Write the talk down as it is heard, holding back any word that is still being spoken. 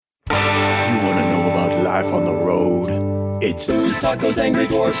life on the road. It's booze, tacos, angry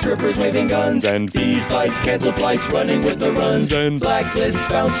dwarfs, strippers waving guns, and fees, fights, cancel flights, running with the runs, and blacklists,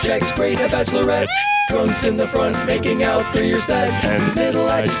 bounce checks, great a bachelorette, drunks in the front making out through your set, and middle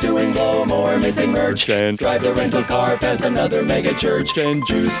acts doing blow more, missing merch, and drive the rental car past another mega church, and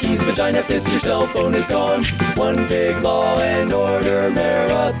juice keys, vagina fist, your cell phone is gone. One big Law and Order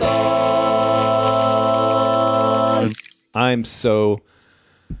marathon. I'm so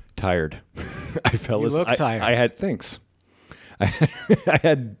tired. I fell asleep. You look tired. I had thanks. I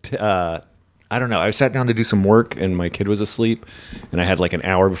had I don't know. I sat down to do some work and my kid was asleep, and I had like an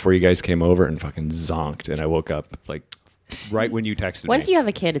hour before you guys came over and fucking zonked, and I woke up like right when you texted me. Once you have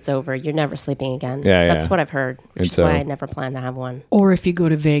a kid, it's over. You're never sleeping again. Yeah, That's what I've heard, which is so, why I never plan to have one. Or if you go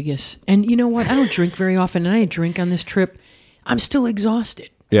to Vegas. And you know what? I don't drink very often, and I didn't drink on this trip. I'm still exhausted.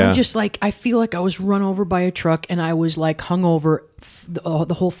 Yeah. I'm just like, I feel like I was run over by a truck, and I was like hungover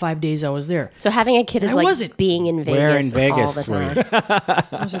the whole 5 days I was there. So having a kid is like being in Vegas, Where in Vegas all the were time.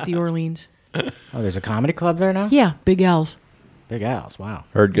 you? I was at the Orleans. Oh, there's a comedy club there now? Yeah, Big Al's. Big Al's, wow.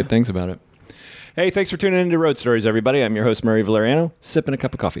 Heard good things about it. Hey, thanks for tuning into Road Stories, everybody. I'm your host, Murray Valeriano, sipping a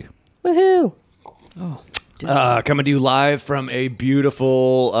cup of coffee. Woohoo! Coming to you live from a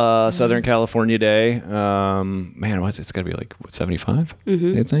beautiful Southern California day. Man, it's got to be like, 75?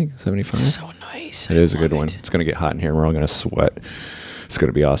 Mm-hmm. I think 75. So nice. It is a good one. It's going to get hot in here, and we're all going to sweat. It's going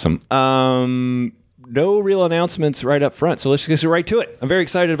to be awesome. No real announcements right up front, so let's just get right to it. I'm very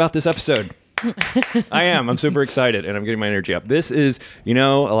excited about this episode. I am. I'm super excited, and I'm getting my energy up. This is, a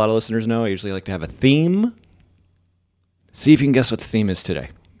lot of listeners know I usually like to have a theme. See if you can guess what the theme is today.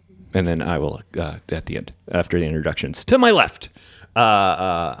 And then I will, at the end, after the introductions. To my left,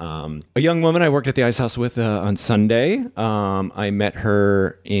 a young woman I worked at the Ice House with on Sunday. I met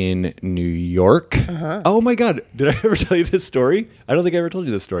her in New York. Uh-huh. Oh, my God. Did I ever tell you this story? I don't think I ever told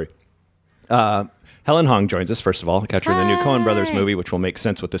you this story. Helen Hong joins us, first of all, capturing the new Coen Brothers movie, which will make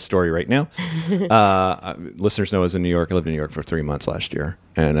sense with this story right now. Listeners know I was in New York. I lived in New York for 3 months last year.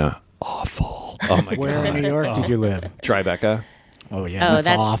 And awful. Oh, my God. Where in New York did you live? Tribeca. Oh, yeah. Oh,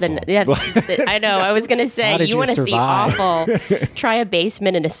 that's awful. I know. I was going to say, you want to see awful. Try a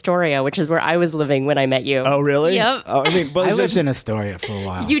basement in Astoria, which is where I was living when I met you. Oh, really? Yep. Oh, I lived in Astoria for a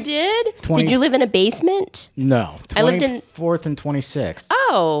while. You did? Did you live in a basement? No. I lived in 4th and 26th.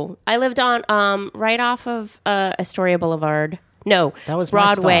 Oh, I lived on right off of Astoria Boulevard. No, That was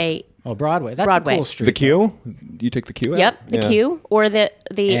Broadway. Oh, Broadway. That's Broadway. a cool street. The Q? You take the Q out? Yep, the Q or the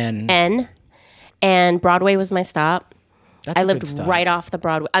N. And Broadway was my stop. That's I a lived good stop. right off the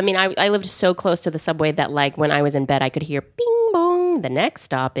Broadway. I mean, I lived so close to the subway that, like, when I was in bed, I could hear bing bong. The next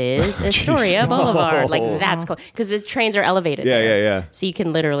stop is Astoria Boulevard. Like, that's cool because the trains are elevated. Yeah, there. yeah. So you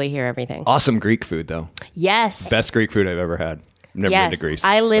can literally hear everything. Awesome Greek food, though. Yes. Best Greek food I've ever had. Never been to Greece.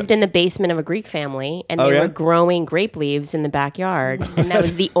 I lived in the basement of a Greek family, and they were growing grape leaves in the backyard, and that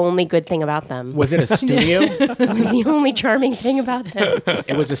was the only good thing about them. Was it a studio? It was the only charming thing about them.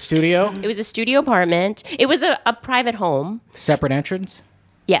 It was a studio? It was a studio apartment. It was a private home. Separate entrance?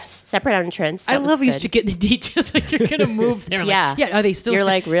 Yes, separate entrance. I love these to get the details. Like you're going to move there. Yeah. Like, are they still? You're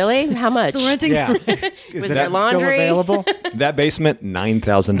like, really? How much? Still renting? Yeah. Was that there laundry? still available? That basement,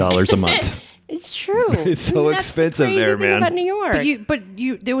 $9,000 a month. It's true. It's so That's expensive the crazy there, thing man. About New York. But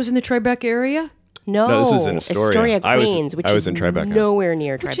there was in the Tribeca area? No, this was in Astoria. Queens, which I was is in Tribeca. nowhere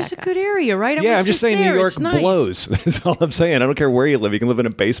near Tribeca. Which is a good area, right? I Yeah, was I'm just saying there. New York It's nice. blows. That's all I'm saying. I don't care where you live. You can live in a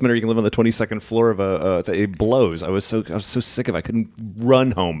basement or you can live on the 22nd floor of it blows. I was so sick of it. I couldn't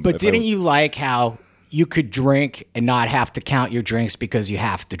run home. But didn't you like how you could drink and not have to count your drinks because you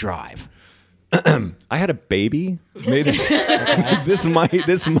have to drive? I had a baby. Maybe this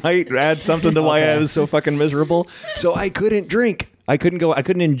might add something to why I was so fucking miserable. So I couldn't drink. I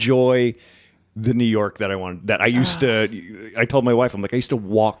couldn't enjoy the New York that I wanted. That I used to. I told my wife, I'm like, I used to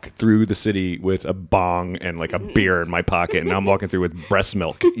walk through the city with a bong and like a beer in my pocket, and now I'm walking through with breast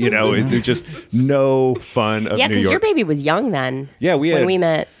milk. It's just no fun of New Yeah, because York. your baby was young then. Yeah, when we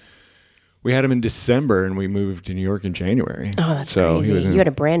met. We had him in December, and we moved to New York in January. Oh, that's crazy. You had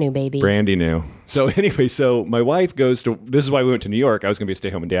a brand new baby. Brandy new. So anyway, my wife goes to, this is why we went to New York. I was going to be a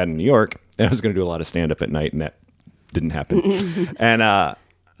stay-home dad in New York, and I was going to do a lot of stand-up at night, and that didn't happen. And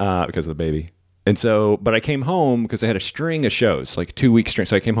because of the baby. And so, but I came home because I had a string of shows, like 2 week string.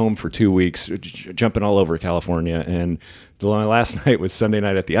 So I came home for 2 weeks, jumping all over California. And the last night was Sunday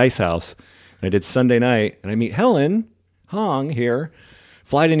night at the Ice House. And I did Sunday night, and I meet Helen Hong here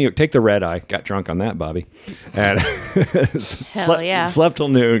fly to New York, take the red eye. Got drunk on that, Bobby, and slept till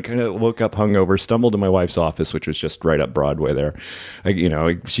noon. Kind of woke up hungover. Stumbled to my wife's office, which was just right up Broadway there.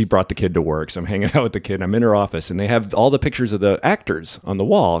 She brought the kid to work, so I'm hanging out with the kid. I'm in her office, and they have all the pictures of the actors on the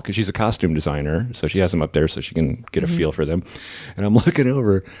wall because she's a costume designer, so she has them up there so she can get a feel for them. And I'm looking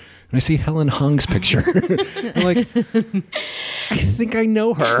over. And I see Helen Hung's picture. I'm like, I think I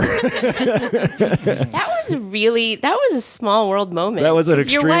know her. That was a small world moment. That was an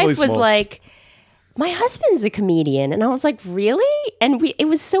extremely Your wife was small- like, my husband's a comedian. And I was like, really? And it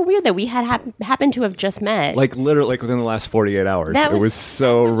was so weird that we had happened to have just met. Like literally like within the last 48 hours. That It was was-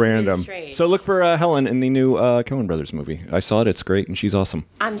 so that was really random. strange. So look for Helen in the new Coen Brothers movie. I saw it. It's great. And she's awesome.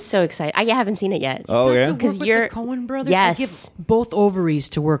 I'm so excited. I haven't seen it yet. Oh, To yeah? work 'Cause with you're- the Coen brothers. Yes. I give both ovaries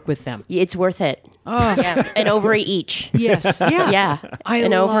to work with them. It's worth it. Yeah, an ovary each. Yes. Yeah. Yeah,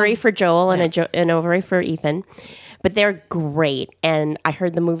 an ovary for Joel and an ovary for Ethan. But they're great. And I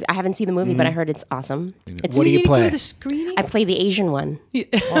heard the movie. I haven't seen the movie, but I heard it's awesome. It's, What do you need to go play? to the screening? I play the Asian one.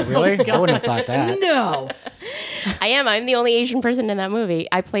 Oh, really? I wouldn't have thought that. No. I am. I'm the only Asian person in that movie.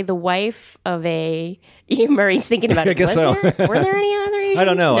 I play the wife of a. Murray's thinking about it. I guess Was so. there? Were there any other Asians? I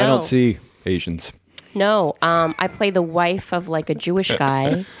don't know. I No. don't see Asians. No. I play the wife of like a Jewish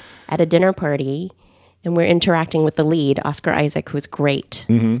guy at a dinner party, and we're interacting with the lead, Oscar Isaac, who's great.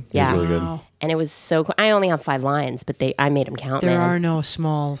 Mm-hmm. Yeah. Really good. Wow. And it was so cool. I only have 5 lines, but I made them count. There man. are no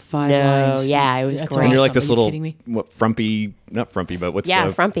small 5 No, lines. yeah, it was That's great. And you're like awesome. this Are you little, kidding me? frumpy, not frumpy, but what's Yeah,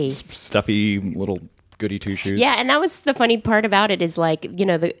 the frumpy. Stuffy little goody two shoes. Yeah, and that was the funny part about it is like,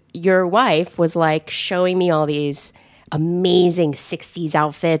 your wife was like showing me all these amazing 60s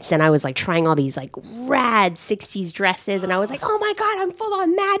outfits, and I was like trying all these like rad 60s dresses, and I was like, oh my God, I'm full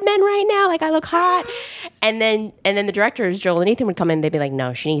on Mad Men right now. Like I look hot. And then the directors, Joel and Ethan, would come in, they'd be like,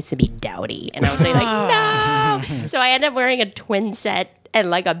 no, she needs to be dowdy. And I was like, no. So I ended up wearing a twin set and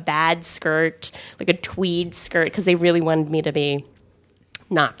like a bad skirt, like a tweed skirt, because they really wanted me to be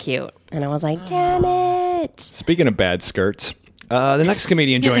not cute. And I was like, damn it. Speaking of bad skirts, the next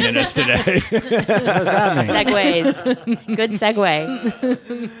comedian joining us today. Segues. Good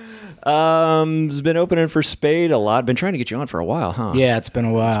segue. Has been opening for Spade a lot. Been trying to get you on for a while, huh? Yeah, it's been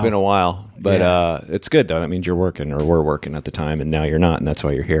a while. It's been a while, but it's good though. That means you're working, or were working at the time, and now you're not, and that's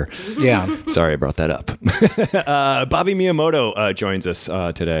why you're here. Yeah. Sorry, I brought that up. Bobby Miyamoto joins us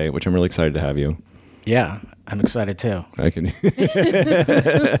today, which I'm really excited to have you. Yeah, I'm excited too. I can.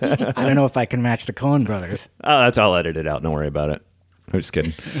 I don't know if I can match the Coen brothers. That's I'll edit it out. Don't worry about it. I'm just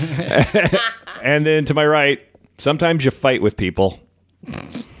kidding. And then to my right, sometimes you fight with people.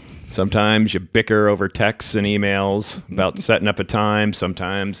 Sometimes you bicker over texts and emails about setting up a time.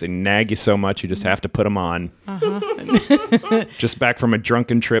 Sometimes they nag you so much you just have to put them on. Just back from a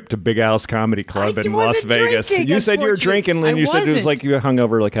drunken trip to Big Al's Comedy Club in Las wasn't Vegas. drinking, You said you were drinking, and I you said it was wasn't. like you were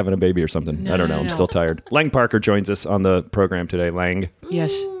hungover, like having a baby or something. I don't know. I'm still tired. Lang Parker joins us on the program today. Lang,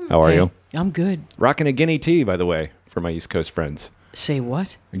 Yes. how are you? I'm good. Rocking a guinea tea, by the way, for my East Coast friends. Say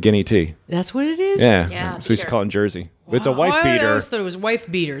what? A guinea tea. That's what it is? Yeah. Yeah, So we used to beater. call it in Jersey. It's a wife I beater. always thought it was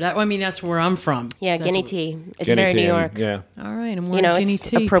wife beater. That's where I'm from. Yeah, So guinea that's tea. It's Guinea very tea, New York. Yeah. All right, I'm You wearing know, guinea it's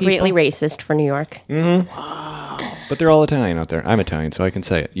tea. appropriately people. racist for New York. But they're all Italian out there. I'm Italian, so I can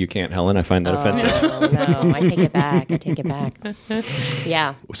say it. You can't, Helen. I find that offensive. Oh, no, I take it back. I take it back.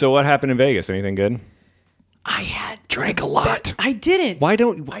 Yeah. So what happened in Vegas? Anything good? I had. Drank a lot. I didn't. Why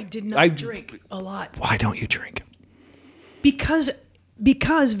don't I did not drink a lot Why don't you drink? because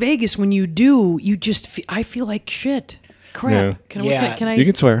Vegas. When you do, you just. I feel like shit. Crap. Yeah. Can I? You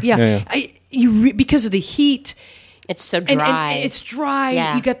can swear. Yeah. Yeah. Because of the heat. It's so And dry. it's dry.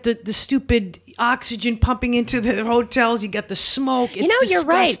 Yeah. You got the stupid oxygen pumping into the hotels. You got the smoke. It's you're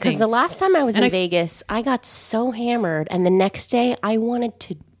right. disgusting. Because the last time I was And in Vegas, I got so hammered. And the next day, I wanted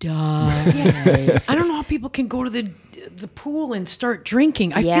to die. I don't know how people can go to the pool and start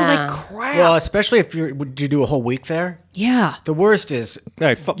drinking. I feel Yeah. like crap. Well, especially if you do a whole week there. yeah. The worst is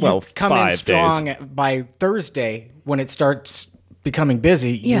Right, you come 5 in strong days. by Thursday when it starts becoming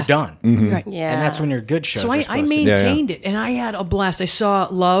busy. Yeah. You're done, Right. Yeah. and that's when your good shows. So are I supposed to be. maintained it, and I had a blast. I saw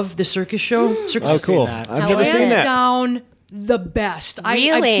Love, the circus show. Circus Oh, Show. cool. that. I've How never is seen it? that. Down the best. I've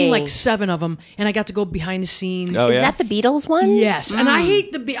Really? seen like 7 of them, and I got to go behind the scenes. Oh, Is yeah? that the Beatles one? Yes, and I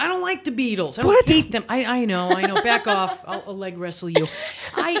hate I don't like the Beatles. I don't hate them. I know. Back off. I'll leg wrestle you.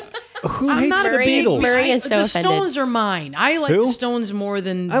 Who I'm hates not the a big Beatles? Murray is so the offended. Stones are mine. I like Who? the Stones more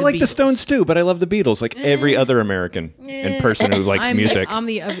than I like the Beatles. Stones too, but I love the Beatles like every other American in person who likes music. I'm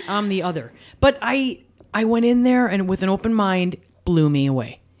the other. But I went in there and with an open mind, blew me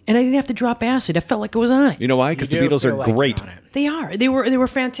away. and I didn't have to drop acid. I felt like I was on it. You know why? Because the You do Beatles feel are like you're great. on it. They are. They were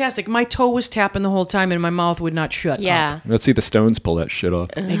fantastic. My toe was tapping the whole time, and my mouth would not shut Yeah. up. Let's see the Stones pull that shit off.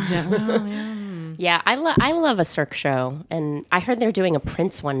 Exactly. Well, yeah. Yeah, I love a Cirque show, and I heard they're doing a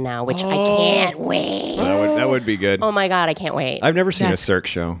Prince one now, which I can't wait. That would be good. Oh my god, I can't wait. I've never seen That's- a Cirque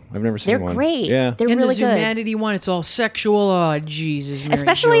show. I've never seen They're one. great. Yeah. They're And really the good. humanity one, it's all sexual. Oh, Jesus. Mary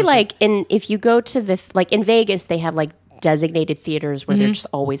Especially Joseph. like if you go to in Vegas, they have like designated theaters where they're just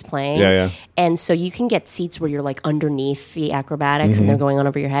always playing. Yeah, yeah. And so you can get seats where you're like underneath the acrobatics and they're going on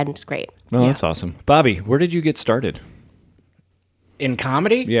over your head, and it's great. Oh, that's awesome. Bobby, where did you get started? In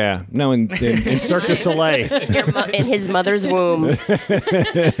comedy? Yeah. No, in Cirque du Soleil. In his mother's womb.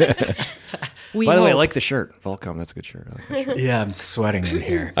 By we the way, I hope. like the shirt. Volcom, that's a good shirt. I like that shirt. Yeah, I'm sweating in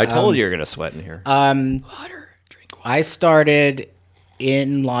here. I told you you're going to sweat in here. I started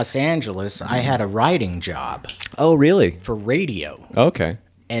in Los Angeles. I had a writing job Oh, really? for radio. Okay.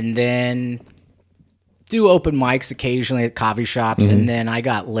 And then do open mics occasionally at coffee shops, and then I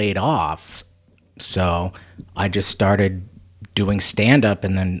got laid off. So I just started doing stand-up,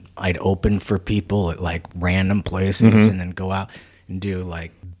 and then I'd open for people at like random places and then go out and do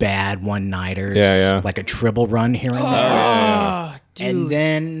like bad one-nighters, like a Tribble run here and there. And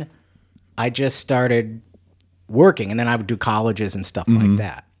then I just started working, and then I would do colleges and stuff like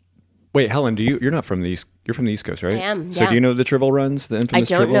that. Wait, Helen, you're not from the East, you're from the East Coast, right? I am, So yeah. do you know the Tribble runs, the I infamous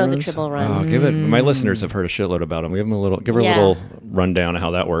don't Tribble know runs? the Tribble Oh, run. give it. My listeners have heard a shitload about them. Give her a Yeah. little rundown of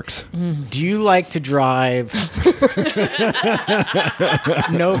how that works. Do you like to drive?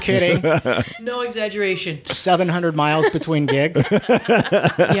 No kidding. No exaggeration. 700 miles between gigs?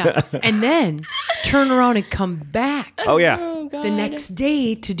 Yeah. And then turn around and come back Oh yeah. the next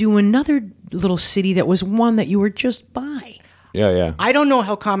day to do another little city that was one that you were just by. Yeah. I don't know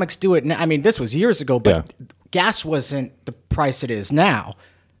how comics do it now. I mean, this was years ago, but Yeah. gas wasn't the price it is now.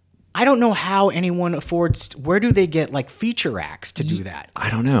 I don't know how anyone affords. Where do they get like feature acts to do that? I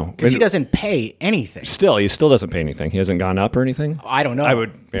don't know. Because he And doesn't pay anything. he still doesn't pay anything. He hasn't gone up or anything. I don't know. I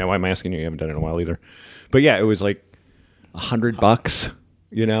would. Yeah. Why am I asking you? You haven't done it in a while either. But yeah, it was like $100.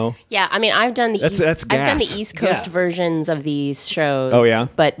 You know. Yeah, I mean, I've done the That's I've done the gas. East Coast Yeah. versions of these shows. Oh, yeah?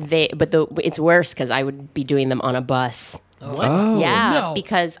 but it's worse because I would be doing them on a bus. What? Yeah, No.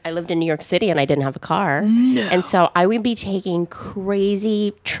 because I lived in New York City and I didn't have a car, and so I would be taking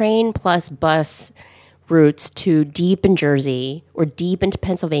crazy train plus bus routes to deep in Jersey or deep into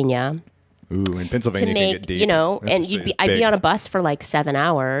Pennsylvania. Ooh, in To Pennsylvania, you can get make, deep. you know, That's- and it's I'd be big. on a bus for like 7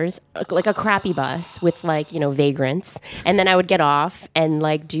 hours, like a crappy bus with like, you know, vagrants. And then I would get off and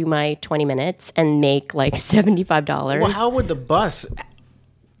like do my 20 minutes and make like $75. Well, how would the bus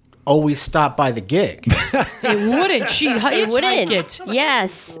always stop by the gig? It wouldn't. She'd It wouldn't. it.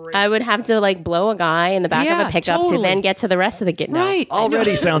 Yes. I would have to like blow a guy in the back of Yeah, a pickup to totally. then get to the rest of the get. No. Right.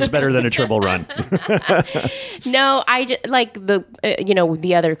 Already sounds better than a Tribble run. No, like the you know,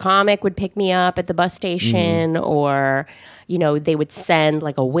 the other comic would pick me up at the bus station, or you know, they would send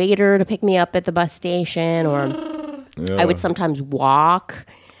like a waiter to pick me up at the bus station, or I would sometimes walk.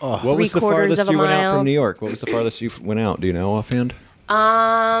 What was the Three-quarters farthest of a you went out mile. from New York? What was the farthest you went out? Do you know offhand?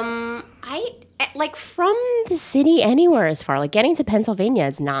 I like from the city anywhere as far like getting to Pennsylvania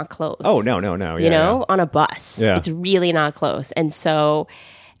is not close. Oh no. You know, on a bus, Yeah. it's really not close, and so.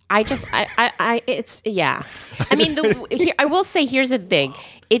 I just, it's, yeah. I mean, I will say, here's the thing.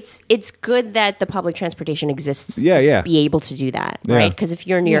 It's good that the public transportation exists to be able to do that, Yeah. right? Because if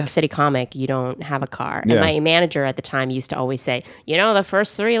you're a New Yeah. York City comic, you don't have a car. And Yeah. my manager at the time used to always say, you know, the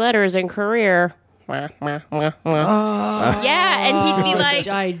first 3 letters in career. Yeah, and he'd be like,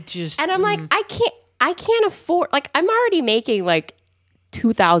 I just. and I'm like, I can't afford, like, I'm already making like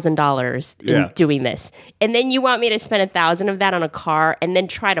 $2,000 in Yeah. doing this. And then you want me to spend 1,000 of that on a car and then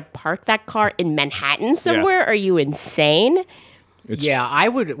try to park that car in Manhattan somewhere? Are you insane? Yeah,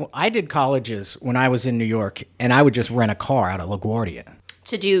 I did colleges when I was in New York, and I would just rent a car out of LaGuardia.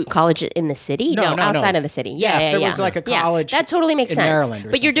 To do college in the city? No, outside no. of the city. Yeah, Yeah, if there was like a college that totally makes in sense. Maryland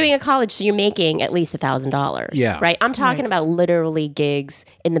or But you're something. doing a college, so you're making at least $1,000. Yeah. Right? I'm talking about literally gigs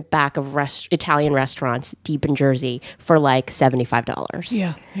in the back of Italian restaurants deep in Jersey for like $75.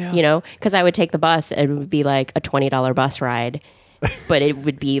 Yeah, yeah. You know? Because I would take the bus and it would be like a $20 bus ride. But it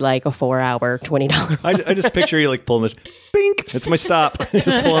would be like a 4-hour, $20. I just picture you like pulling this. Bink! It's my stop.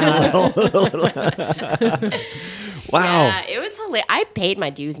 Just pulling a little. Wow. Yeah, it was hilarious. I paid my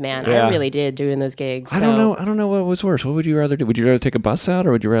dues, man. Yeah. I really did doing those gigs. I don't know. I don't know what was worse. What would you rather do? Would you rather take a bus out,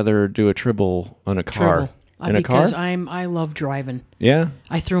 or would you rather do a Tribble on a car? In a car? Because I love driving. Yeah.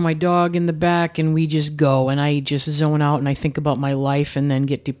 I throw my dog in the back and we just go and I just zone out and I think about my life and then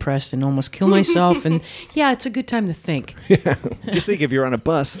get depressed and almost kill myself. And yeah, it's a good time to think. Just think if you're on a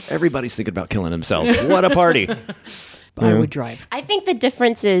bus, everybody's thinking about killing themselves. What a party. But I would drive. I think the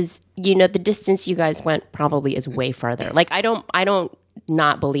difference is, the distance you guys went probably is way farther. Like I don't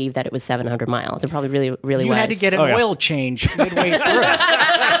not believe that it was 700 miles. It probably really, really You was. had to get an oil change midway through.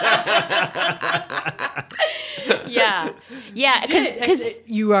 Yeah. Because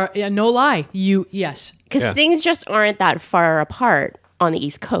You are, no lie. Yes. things just aren't that far apart on the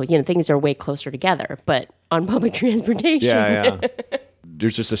East Coast. Things are way closer together, but on public transportation. Yeah.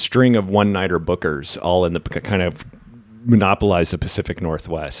 There's just a string of one-nighter bookers all in the kind of monopolize the Pacific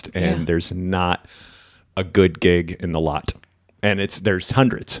Northwest, and there's not a good gig in the lot. And there's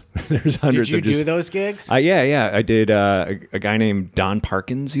hundreds. There's hundreds. Did you do those gigs? Yeah. I did. A guy named Don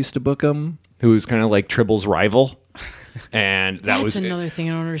Parkins used to book them, who was kind of like Tribble's rival. And That's another thing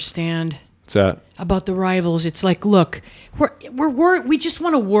I don't understand So about the rivals. It's like, look, we just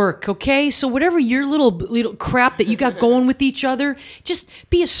want to work, okay? So whatever your little crap that you got going with each other, just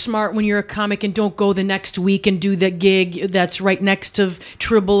be as smart when you're a comic and don't go the next week and do the gig that's right next to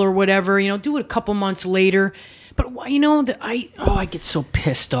Tribble or whatever. Do it a couple months later. But I get so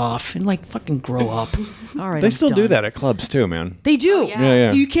pissed off and like fucking grow up. All right, they I'm still do done. that at clubs too, man. They do.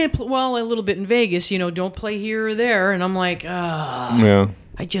 Yeah. You can't. A little bit in Vegas. Don't play here or there. And I'm like, Yeah.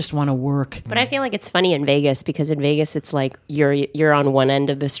 I just want to work. But I feel like it's funny in Vegas because in Vegas it's like you're on one end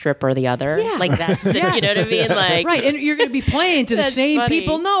of the strip or the other. Yeah. Like that's the, you know what I mean? Like Right, and you're going to be playing to the That's same funny.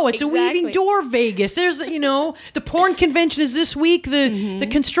 people. No, it's a weaving Exactly. door Vegas. There's, the porn convention is this week. The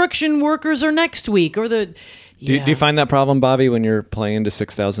construction workers are next week, or the. Do you find that problem, Bobby, when you're playing to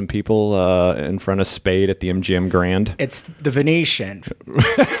 6,000 people in front of Spade at the MGM Grand? It's the Venetian.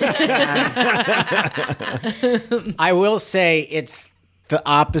 I will say it's the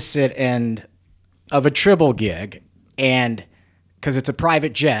opposite end of a Tribble gig, and because it's a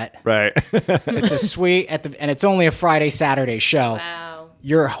private jet, Right. it's a suite and it's only a Friday, Saturday show. wow.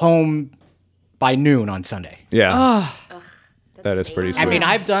 You're home by noon on Sunday. Yeah. That is pretty sweet. I mean,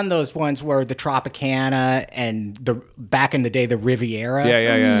 I've done those ones where the Tropicana and back in the day the Riviera.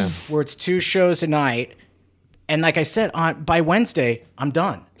 Yeah. Where it's 2 shows a night, and like I said, by Wednesday I'm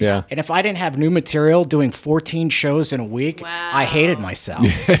done. Yeah. And if I didn't have new material doing 14 shows in a week, I hated myself.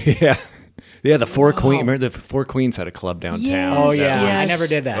 Yeah, the Four Queens. Remember the Four Queens had a club downtown. Yes. Oh yeah, Yes. I never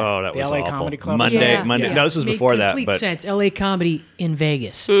did that. Oh, that the was LA awful. Comedy Club. Monday. Yeah. No, this was Made before that, complete but sense. LA comedy in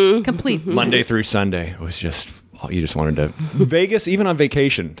Vegas. Complete Monday sense. through Sunday was just you just wanted to Vegas, even on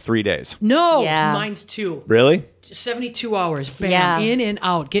vacation, 3 days. No, Yeah. mine's 2. Really? 72 hours. Bam, Yeah. in and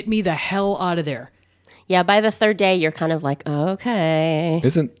out. Get me the hell out of there. Yeah, by the third day you're kind of like, okay.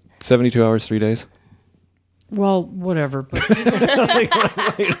 Isn't 72 hours 3 days? Well, whatever. But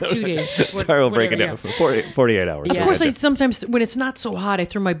 2 days. Sorry, we'll break it down. 48 hours. Of course, I sometimes when it's not so hot, I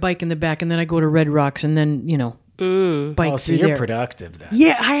throw my bike in the back and then I go to Red Rocks and then bike Oh, so through you're there. productive then.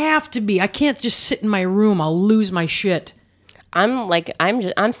 Yeah, I have to be. I can't just sit in my room. I'll lose my shit.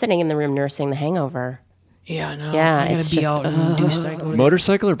 I'm sitting in the room nursing the hangover. Yeah, no. Yeah, I gotta it's be just, out and do stuff. I go to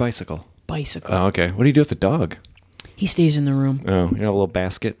Motorcycle or bicycle? bicycle. Oh, okay. What do you do with the dog? He stays in the room. Oh, you have a little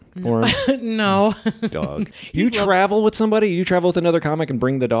basket for him? No, Dog. You travel with somebody? You travel with another comic and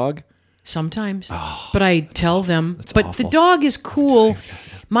bring the dog? sometimes, but I tell them. But awful. the dog is cool.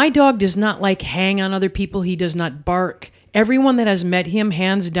 My dog does not like hang on other people. He does not bark. Everyone that has met him,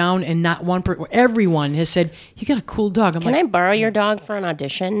 hands down, and not one person, everyone has said, "You got a cool dog." I'm Can like, I borrow your dog for an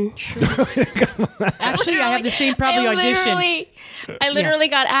audition? actually, I have the same probably audition. I literally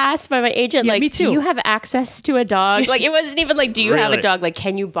got asked by my agent, Yeah, like, me too. do you have access to a dog? Like, it wasn't even like, do you have a Really? dog? Like,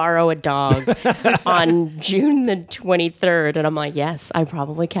 can you borrow a dog on June the 23rd? And I'm like, yes, I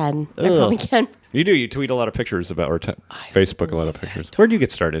probably can. I probably can. You do. You tweet a lot of pictures about, or Facebook a lot of pictures. Where'd you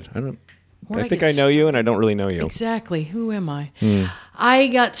get started? I think I know you, and I don't really know you. Exactly. Who am I? I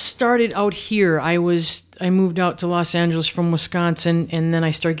got started out here. I moved out to Los Angeles from Wisconsin, and then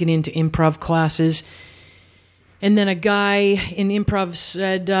I started getting into improv classes. And then a guy in improv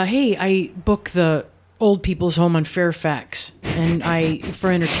said, "Hey, I book the old people's home on Fairfax, and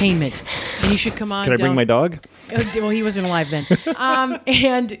for entertainment, and you should come on." Can I bring down." my dog? Well, he wasn't alive then.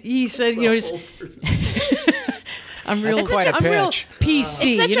 And he said, just. I'm real. That's quite a I'm real pitch. PC.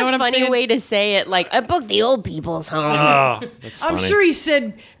 It's such you know a what I'm funny saying? way to say it. Like, I booked the old people's home. I'm Funny. sure he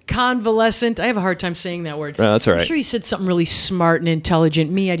said convalescent. I have a hard time saying that word. That's all right. I'm sure he said something really smart and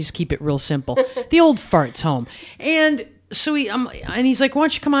intelligent. Me, I just keep it real simple. The old farts home. And so he's like, "Why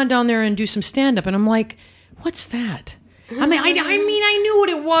don't you come on down there and do some stand up?" And I'm like, "What's that?" I mean, I knew what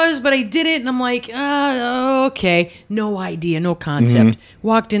it was, but I didn't. And I'm like, okay. No idea, no concept.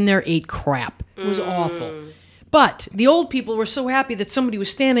 Walked in there, ate crap. It was awful. But the old people were so happy that somebody was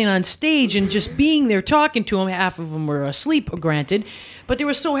standing on stage and just being there talking to them. Half of them were asleep, granted. But they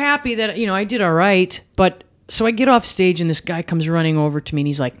were so happy that, I did all right. But so I get off stage and this guy comes running over to me and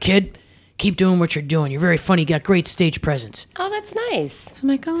he's like, "Kid, keep doing what you're doing. You're very funny. You got great stage presence." Oh, that's nice. So I'm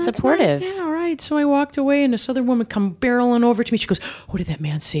like, "Oh, that's supportive." nice. Yeah, all right. So I walked away and this other woman come barreling over to me. She goes, "What did that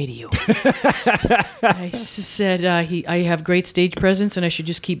man say to you?" I just said, I have great stage presence and I should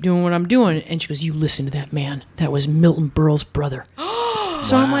just keep doing what I'm doing. And she goes, "You listen to that man. That was Milton Berle's brother."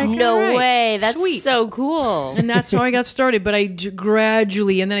 So I'm like, No all right, way. That's sweet. so cool. And that's how I got started. But I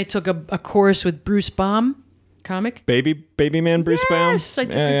gradually, and then I took a course with Bruce Baum, comic. Baby man Bruce Baum? Yes, I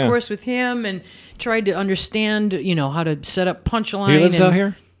took a course with him and tried to understand, how to set up punchline. He lives out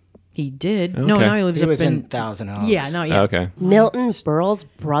here? He did. No, Okay. now he lives He up was in Thousand Oaks. Yeah, no, yeah. Okay. Milton Berle's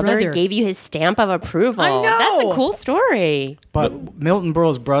brother Brother. gave you his stamp of approval. I know. That's a cool story. But Milton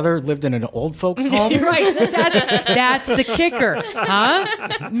Berle's brother lived in an old folks home. Right, that's the kicker,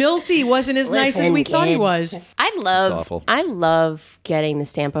 huh? Milty wasn't as nice as we thought he kid. was. awful. I love getting the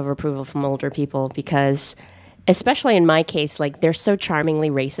stamp of approval from older people because, especially in my case, like they're so charmingly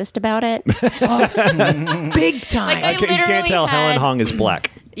racist about it. Big time. Like, I You can't literally tell Helen had- Hong is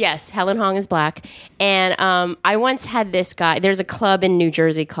black. Yes, Helen Hong is black. And I once had this guy, there's a club in New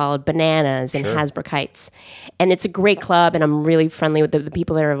Jersey called Bananas in Hasbrook Heights. And it's a great club, and I'm really friendly with the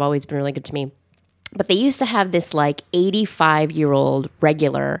people there have always been really good to me. But they used to have this like 85-year-old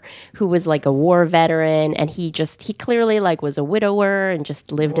regular who was like a war veteran, and he clearly like was a widower and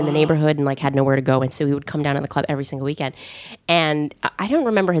just lived in the neighborhood and like had nowhere to go. And so he would come down to the club every single weekend. And I don't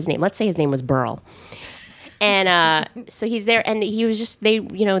remember his name. Let's say his name was Burl. And so he's there, and he was just they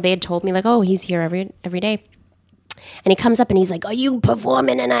had told me like, oh, he's here every day. And he comes up and he's like, "Are you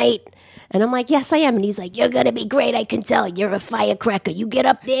performing tonight?" And I'm like, "Yes, I am." And he's like, "You're gonna be great. I can tell. You're a firecracker. You get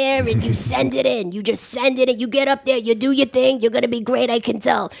up there and you send it in. You just send it in. You get up there. You do your thing. You're gonna be great. I can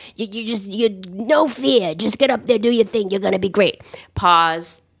tell. You no fear. Just get up there, do your thing. You're gonna be great."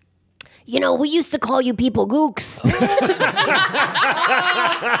 Pause. We used to call you people gooks.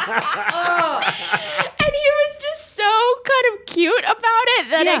 And he was just so kind of cute about it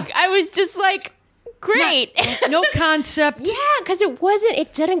that Yeah. I was just like, great. No concept. Yeah, because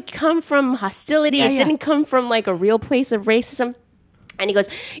it didn't come from hostility. Yeah, It yeah. didn't come from like a real place of racism. And he goes,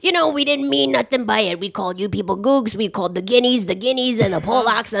 we didn't mean nothing by it. We called you people gooks. We called the guineas, and the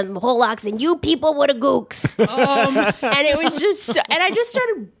Polacks, and you people were the gooks. And it was just, and I just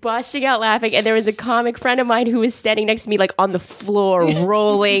started busting out laughing. And there was a comic friend of mine who was standing next to me, like on the floor,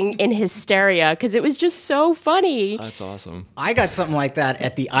 rolling in hysteria because it was just so funny. That's awesome. I got something like that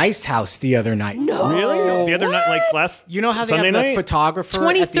at the Ice House the other night. No. Really? The other night, like last You know how they Sunday have the night? photographer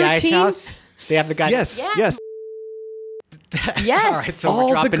at the Ice 2013? House? They have the guy. Yes. Yes. All right, so we're All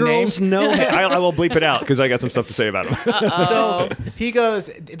the dropping girls names. know. I will bleep it out because I got some stuff to say about him. So he goes,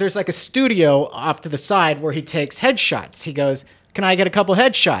 there's like a studio off to the side where he takes headshots. He goes, "Can I get a couple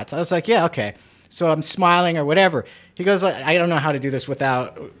headshots?" I was like, "Yeah, okay." So I'm smiling or whatever. He goes, "I don't know how to do this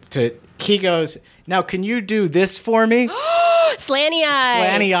he goes, "Now, can you do this for me?" Slanty eyes.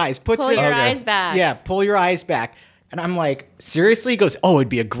 Slanty eyes. Puts Pull it, your eyes back. Yeah, pull your eyes back. And I'm like, seriously? He goes, "Oh, it'd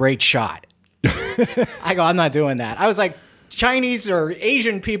be a great shot." I go, "I'm not doing that." I was like, Chinese or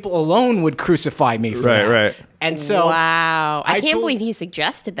Asian people alone would crucify me for that. Right. And so Wow. I can't told- believe he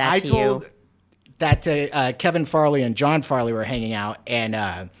suggested that I to told you. that to Kevin Farley and John Farley were hanging out, and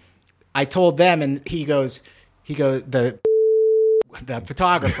I told them, and he goes, the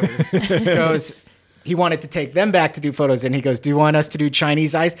photographer goes, he wanted to take them back to do photos, and he goes, "Do you want us to do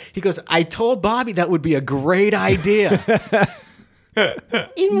Chinese eyes?" He goes, "I told Bobby that would be a great idea."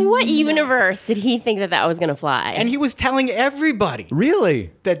 In what universe did he think that was going to fly? And he was telling everybody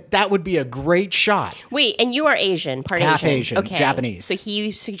Really? that would be a great shot. Wait, and you are Asian, part Half Asian. Asian, Okay. Japanese. So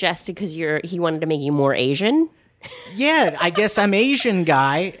he suggested because he wanted to make you more Asian? Yeah, I guess I'm Asian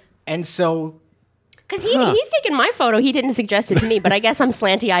guy, and so Because he's taken my photo. He didn't suggest it to me, but I guess I'm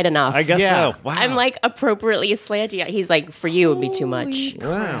slanty-eyed enough. I guess Yeah. so. Wow. I'm like appropriately slanty-eyed. He's like, for you, it would be too much.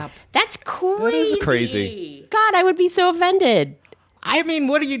 wow. That's crazy. crazy. God, I would be so offended. I mean,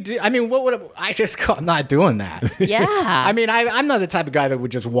 what do you do? I mean, what would I just go? I'm not doing that. Yeah. I mean, I'm not the type of guy that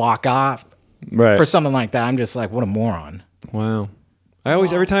would just walk off Right. for something like that. I'm just like, what a moron. Wow.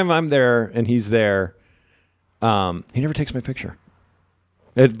 Every time I'm there and he's there, he never takes my picture.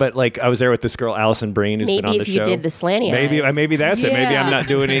 But like I was there with this girl, Allison Breen, who's been on Maybe the if you show. did the slanty eyes. Maybe that's it. Maybe Yeah. I'm not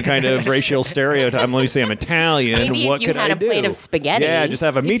doing any kind of racial stereotype. Let me say I'm Italian. Maybe if what you could had I a plate do? of spaghetti. Yeah, just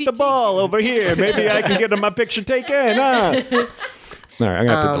have a meet you the take- ball over here. Maybe I can get my picture taken. All right, I'm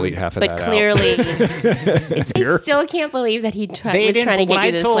gonna have to delete half of But that clearly, I still can't believe that he was trying to when get I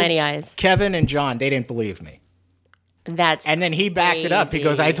you the told slanty eyes. Kevin and John, they didn't believe me. That's And then he backed it up. He crazy.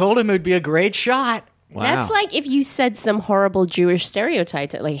 goes, I told him it would be a great shot. Wow. That's like if you said some horrible Jewish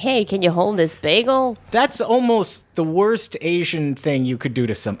stereotype, like, "Hey, can you hold this bagel?" That's almost the worst Asian thing you could do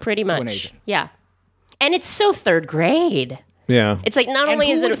to Pretty to an much, Asian. yeah. And it's so third grade. Yeah. It's like not And only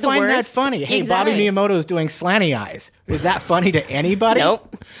who is it would the find worst, that funny? Hey, Exactly. Bobby Miyamoto is doing slanty eyes. Is that funny to anybody?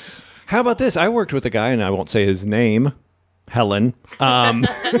 Nope. How about this? I worked with a guy, and I won't say his name, Helen.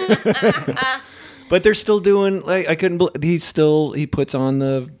 But they're still doing like I couldn't. He puts on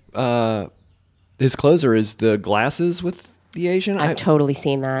the his closer is the glasses with the Asian. I've totally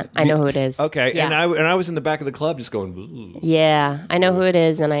seen that. I know who it is. Okay, Yeah. and I was in the back of the club just going. Ooh. Yeah, I know who it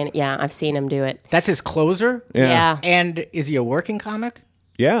is, and I've seen him do it. That's his closer? Yeah. And is he a working comic?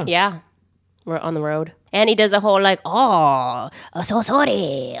 Yeah. Yeah. We're on the road. And he does a whole like, so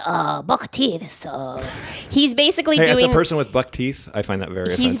sorry, buck teeth. He's basically Hey, as a doing. person with buck teeth, I find that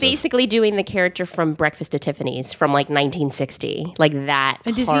very He's offensive. basically doing the character from Breakfast at Tiffany's from like 1960, like that.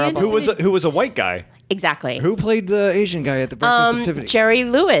 And does he end horrible. up who was a white guy? Exactly. Who played the Asian guy at the Breakfast of Tiffany? Jerry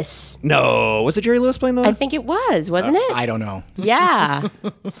Lewis. No, was it Jerry Lewis playing the? I think it was, wasn't it? I don't know. Yeah.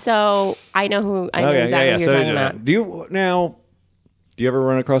 So I know exactly who you're talking about. Do you ever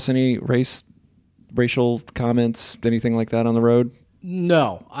run across any racial comments, anything like that on the road?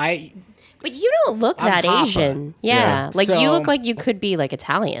 No. But you don't look I'm that Papa. Asian. Yeah. Yeah. Like you So- look like you could be like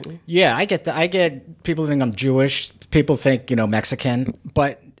Italian. Yeah, I get people think I'm Jewish. People think, Mexican.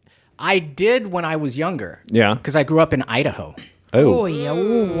 But I did when I was younger. Yeah. Because I grew up in Idaho. Oh, yeah.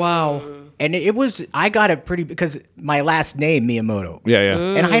 Oh, wow. And I got it pretty, because my last name, Miyamoto. Yeah.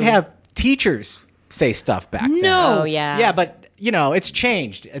 And I'd have teachers say stuff back then. No. Oh yeah. Yeah, but it's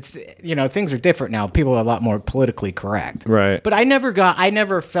changed. It's things are different now. People are a lot more politically correct. Right. But I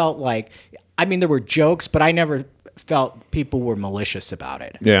never felt like, there were jokes, but I never felt people were malicious about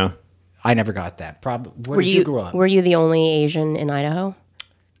it. Yeah. I never got that. Probably. Where did you grow up? Were you the only Asian in Idaho?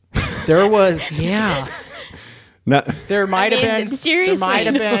 There was. Yeah. Not, There might have been. Seriously. There might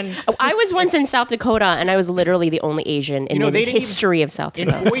have been. I was once in South Dakota, and I was literally the only Asian in the they didn't history of South In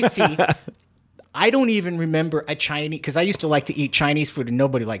Dakota. Boise, I don't even remember a Chinese, because I used to like to eat Chinese food and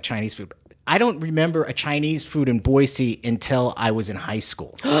nobody liked Chinese food. I don't remember a Chinese food in Boise until I was in high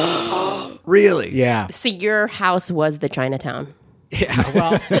school. really? Yeah. So your house was the Chinatown. Yeah.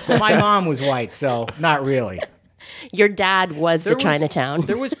 Well, my mom was white, so not really. Your dad was the Chinatown.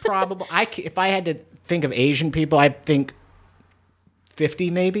 There was probably, if I had to think of Asian people, I'd think 50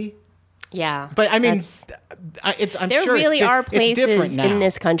 maybe. Yeah. But I'm there sure really are it's different places now. in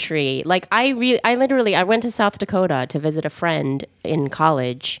this country. Like I went to South Dakota to visit a friend in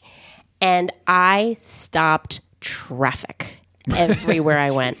college, and I stopped traffic everywhere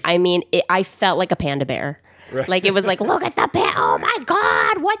I went. I felt like a panda bear. Right. Like it was like, look at the panda. Oh my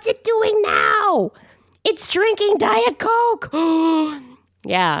God, what's it doing now? It's drinking Diet Coke.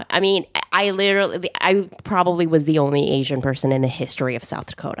 Yeah, I probably was the only Asian person in the history of South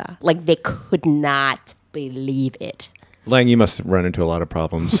Dakota. Like, they could not believe it. Lang, you must run into a lot of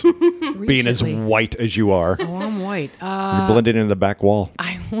problems being as Recently. white as you are. Oh, I'm white. You're blended into the back wall.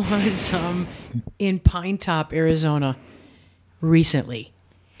 I was in Pine Top, Arizona recently,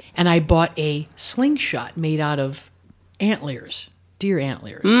 and I bought a slingshot made out of antlers, deer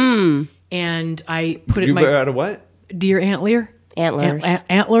antlers. And I put it in You my out of what? deer antler. Antlers.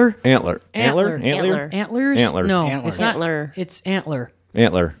 Antler. Antler. Antler. Antlers? Antlers? No, Antler. it's not. Antler. It's antler.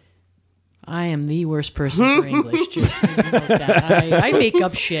 Antler. I am the worst person for English. Just note that. I make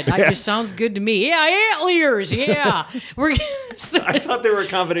up shit. It just sounds good to me. Yeah, antlers. Yeah, we're. I thought they were a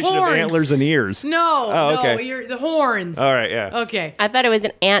combination Horns. of antlers and ears. No, okay. no, you're the horns. All right, yeah. Okay, I thought it was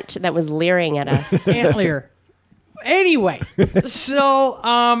an ant that was leering at us. antler. Anyway,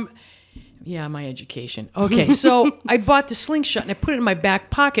 so yeah, my education. Okay, so I bought the slingshot and I put it in my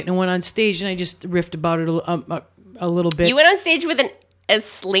back pocket and went on stage and I just riffed about it a little bit. You went on stage with a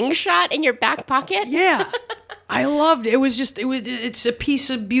slingshot in your back pocket? Yeah. I loved it. It's a piece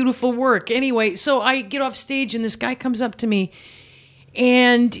of beautiful work. Anyway, so I get off stage and this guy comes up to me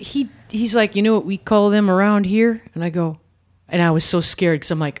and he's like, you know what we call them around here? And I go, and I was so scared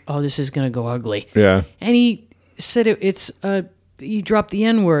because I'm like, oh, this is going to go ugly. Yeah. And he said he dropped the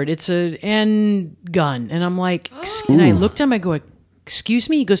N word. It's a N gun. And I'm like, and I looked at him, I go, excuse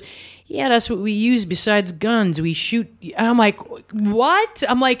me? He goes, yeah, that's what we use besides guns. We shoot. And I'm like, what?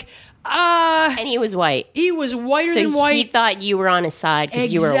 I'm like, And he was white. he was whiter So than white. he thought you were on his side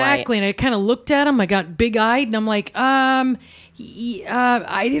because you were white. Exactly. And I kind of looked at him. I got big-eyed, and I'm like, I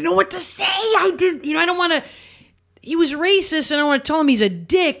didn't know what to say. I don't want to. He was racist, and I don't want to tell him he's a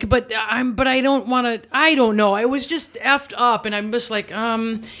dick, but I don't want to. I don't know. I was just effed up, and I'm just like,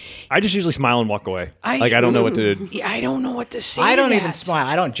 I just usually smile and walk away. I don't know what to. I don't know what to say. I to don't that. even smile.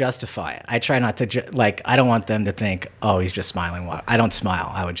 I don't justify it. I try not to I don't want them to think, oh, he's just smiling. I don't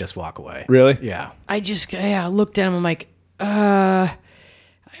smile. I would just walk away. Really? Yeah. I just looked at him. I'm like, I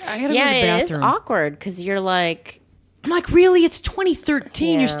gotta go to the Yeah, it is bathroom. awkward because you're like, I'm like, really? It's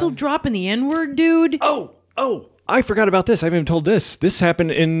 2013. Yeah. You're still dropping the N-word, dude. Oh, I forgot about this. I haven't even told this. This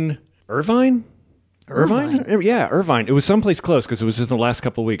happened in Irvine? Yeah, Irvine. It was someplace close because it was in the last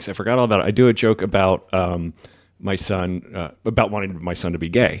couple of weeks. I forgot all about it. I do a joke about my son, about wanting my son to be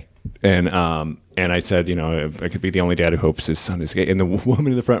gay. And I said, I could be the only dad who hopes his son is gay. And the woman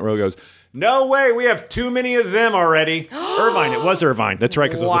in the front row goes, no way, we have too many of them already. Irvine. It was Irvine. That's right,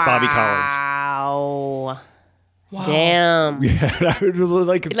 because it was with Bobby Collins. wow. Damn. Yeah,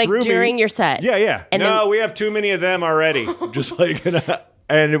 like during your set. Yeah. And no, we have too many of them already. Just like,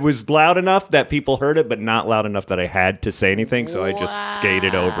 and it was loud enough that people heard it, but not loud enough that I had to say anything. So I just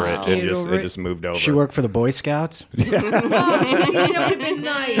skated over it and it just moved over. She worked for the Boy Scouts? Oh, see, that would have been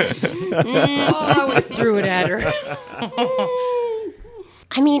nice. I would have threw it at her.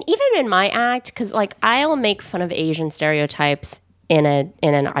 I mean, even in my act, because I'll make fun of Asian stereotypes in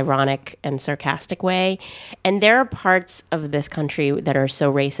an ironic and sarcastic way, and there are parts of this country that are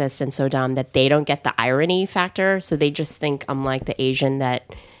so racist and so dumb that they don't get the irony factor, so they just think I'm like the Asian that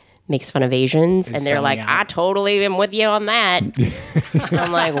makes fun of Asians, and they're like, I totally am with you on that.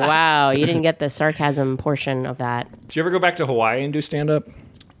 I'm like, wow, you didn't get the sarcasm portion of that. Did you ever go back to Hawaii and do stand-up?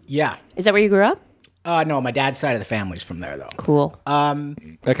 Yeah. Is that where you grew up? No, my dad's side of the family's from there, though. Cool.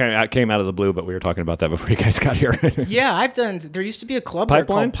 That kind of came out of the blue, but we were talking about that before you guys got here. Yeah, there used to be a club there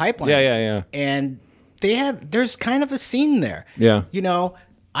called Pipeline. Yeah. And there's kind of a scene there. Yeah.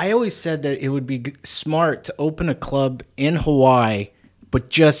 I always said that it would be smart to open a club in Hawaii, but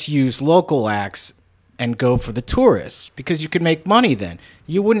just use local acts and go for the tourists, because you could make money then.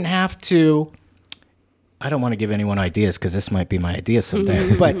 You wouldn't have to, I don't want to give anyone ideas because this might be my idea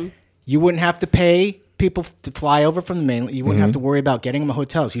someday, but you wouldn't have to pay people to fly over from the mainland. You wouldn't have to worry about getting them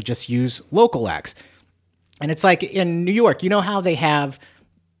hotels. You just use local acts. And it's like in New York, you know how they have,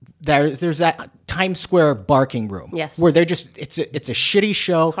 there's that Times Square barking room. Yes. Where they're just, it's a shitty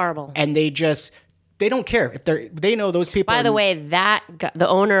show. Horrible. And they don't care. If they know those people. By the way, the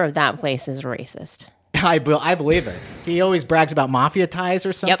owner of that place is racist. I believe it. He always brags about mafia ties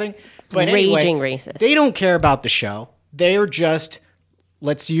or something. Yep. But Raging anyway, racist. They don't care about the show. They're just,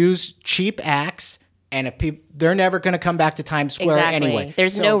 let's use cheap acts, and if they're never going to come back to Times Square anyway.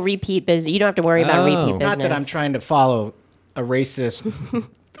 There's no repeat business. You don't have to worry about repeat business. Not that I'm trying to follow a racist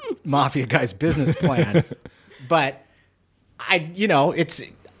mafia guy's business plan, but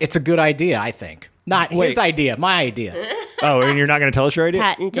it's a good idea, I think. Not his idea, my idea. Oh, and you're not going to tell us your idea?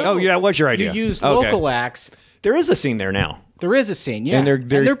 Patented. Oh, yeah, what's your idea? You use Okay. local acts. There is a scene there now. There is a scene, yeah. And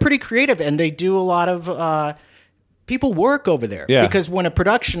they're pretty creative, and they do a lot of people work over there. Yeah. Because when a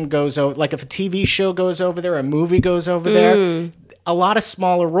production goes over, like if a TV show goes over there, a movie goes over there, a lot of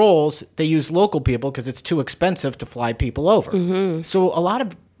smaller roles, they use local people because it's too expensive to fly people over. So a lot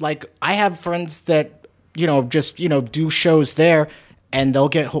of, I have friends that, do shows there, and they'll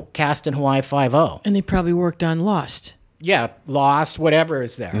get cast in Hawaii Five-0. And they probably worked on Lost. Yeah, Lost, whatever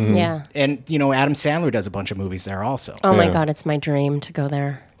is there. Yeah. And, Adam Sandler does a bunch of movies there also. Oh my Yeah. God, it's my dream to go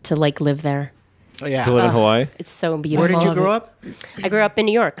there, to live there. Yeah. To live in Hawaii? It's so beautiful. Where did you grow up? I grew up in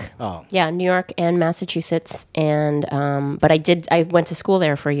New York. Oh. Yeah, New York and Massachusetts. And but I went to school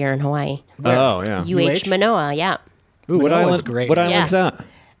there for a year in Hawaii. Oh, yeah. UH Manoa, yeah. Ooh, What Manoa's island? great. What island's that?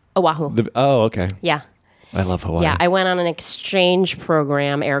 Oahu. Oh, okay. Yeah. I love Hawaii. Yeah, I went on an exchange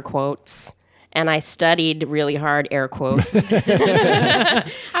program, air quotes, and I studied really hard, air quotes. I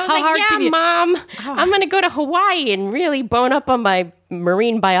was hard like, can yeah, you- Mom, I'm going to go to Hawaii and really bone up on my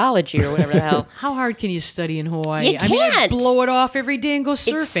marine biology or whatever the hell. How hard can you study in Hawaii? You I mean, I can't. blow it off every day and go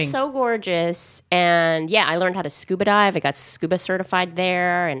surfing. It's so gorgeous. And yeah, I learned how to scuba dive. I got scuba certified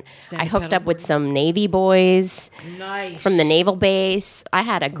there. And Stand I hooked paddle up with some Navy boys nice. from the naval base. I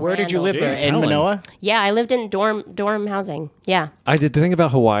had a Where did grand you live old there? Jeez, In Helen. Manoa? Yeah, I lived in dorm housing. Yeah. The thing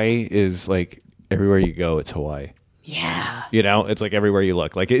about Hawaii is, everywhere you go, it's Hawaii. Yeah. It's like everywhere you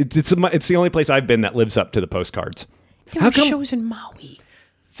look. It's the only place I've been that lives up to the postcards. There were shows in Maui,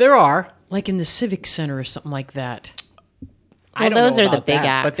 There are. like in the Civic Center or something like that. I don't those know are the about big that,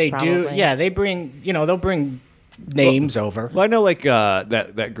 acts, but they do. probably. Yeah, they bring. They'll bring names over. Well, I know like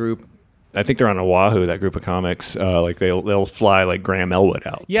that group. I think they're on Oahu. That group of comics, like they'll fly like Graham Elwood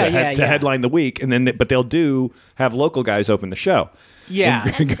out Yeah, to headline the week, and then but they'll have local guys open the show. Yeah,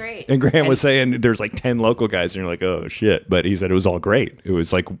 That's great. And Graham was saying there's like 10 local guys, and you're like, oh shit. But he said it was all great. It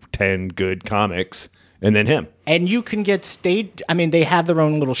was like 10 good comics, and then him. and you can get stage. I mean, they have their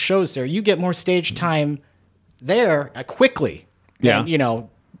own little shows there. You get more stage time there quickly. Yeah. Than,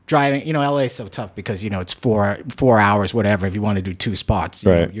 driving. LA is so tough because it's 4 hours, whatever. If you want to do 2 spots,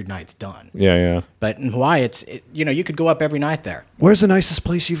 Right. your night's done. Yeah. But in Hawaii, you could go up every night there. Where's the nicest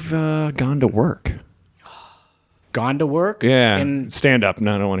place you've gone to work? Gone to work. Yeah, And stand up.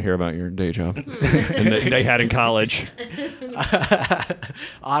 No, I don't want to hear about your day job. And they had in college.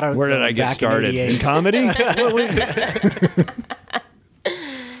 auto. Where did I get started? In comedy?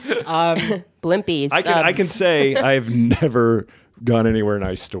 Blimpies. I can subs. say I've never gone anywhere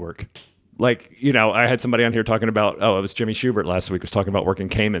nice to work. Like, I had somebody on here talking about, it was Jimmy Schubert last week was talking about working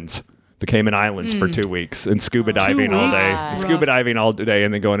Caymans, the Cayman Islands for 2 weeks and scuba diving all day. weeks? Scuba diving all day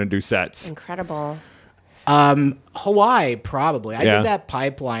and then going and do sets. Incredible. Hawaii, probably. I Yeah. did that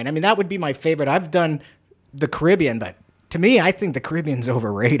pipeline. I mean, that would be my favorite. I've done the Caribbean, but to me, I think the Caribbean's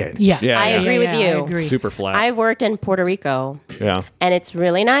overrated. Yeah. Yeah, I yeah. agree with I you. agree. Super flat. I've worked in Puerto Rico, yeah. and it's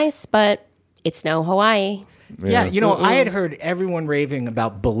really nice, but it's no Hawaii. Yeah, I had heard everyone raving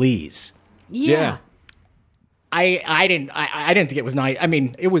about Belize. Yeah. I didn't think it was nice. I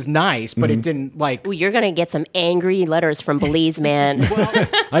mean, it was nice, but it didn't like. Ooh, you're gonna get some angry letters from Belize, man.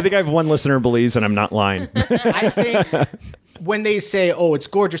 I think I have one listener in Belize and I'm not lying. I think when they say, "Oh, it's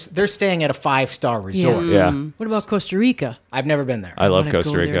gorgeous," they're staying at a 5-star resort. Yeah. What about Costa Rica? I've never been there. I love wanna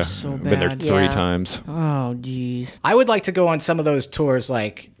Costa go there Rica. so Been there bad. 3 Yeah. times. Oh, geez. I would like to go on some of those tours,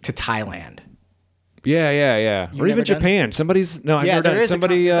 like to Thailand. Yeah. Or never even done- Japan. I've never There done is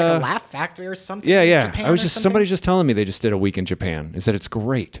somebody. it's like a Laugh Factory or something. Yeah. in Japan I was or just something. somebody just telling me they just did a week in Japan. They said it's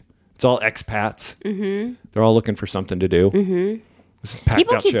great. It's all expats. Mm-hmm. They're all looking for something to do. Mm-hmm. This is packed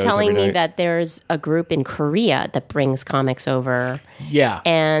People out keep shows telling every me night. that there's a group in Korea that brings comics over. Yeah.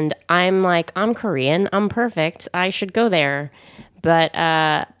 And I'm like, I'm Korean. I'm perfect. I should go there. But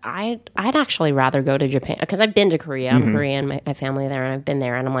I'd actually rather go to Japan because I've been to Korea. I'm Korean. My family there, and I've been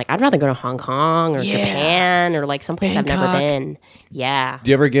there. And I'm like, I'd rather go to Hong Kong or Japan or like someplace I've never Bangkok. been. Yeah.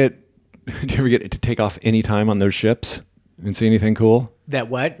 Do you ever get to take off any time on those ships and see anything cool? That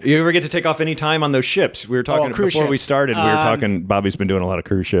what? You ever get to take off any time on those ships? We were talking cruise before we ships. started. We were talking. Bobby's been doing a lot of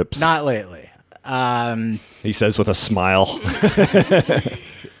cruise ships. Not lately. He says with a smile.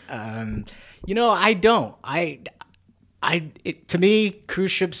 I don't. To me,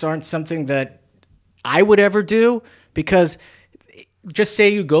 cruise ships aren't something that I would ever do because just say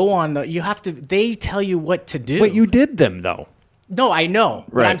you go on you have to. They tell you what to do. Wait, you did them though. No, I know,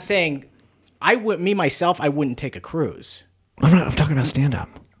 but Right. I'm saying, I wouldn't take a cruise. I'm talking about stand up.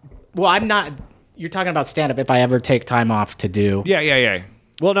 Well, I'm not. You're talking about stand up. If I ever take time off to do, Yeah.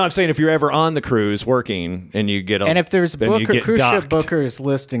 Well, no, I'm saying if you're ever on the cruise working and you get and if there's then you get cruise ship docked. bookers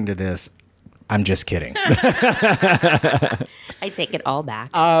listening to this, I'm just kidding. I take it all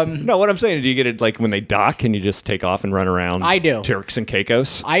back. No, what I'm saying is, do you get it like when they dock? Can you just take off and run around? I do. Turks and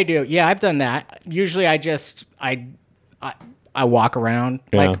Caicos. I do. Yeah, I've done that. Usually, I walk around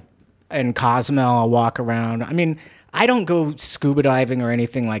Yeah. like in Cozumel. I'll walk around. I mean, I don't go scuba diving or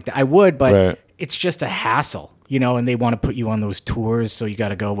anything like that. I would, but Right. it's just a hassle, and they want to put you on those tours, so you got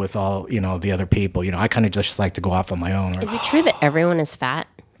to go with all, the other people. I kind of just like to go off on my own. Is it true that everyone is fat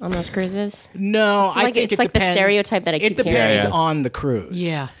on those cruises? No, It's I like- think it's it like the depends. stereotype that I keep It depends hearing. on the cruise.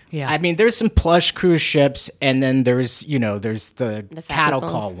 Yeah. I mean, there's some plush cruise ships, and then there's the fat cattle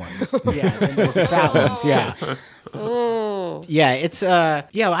peoples. call ones. Yeah, and there's the fat ones. Yeah. Yeah, it's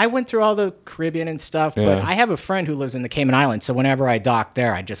I went through all the Caribbean and stuff, but Yeah. I have a friend who lives in the Cayman Islands, so whenever I dock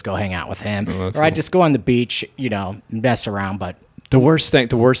there, I just go hang out with him, that's or I cool. just go on the beach, mess around. But The worst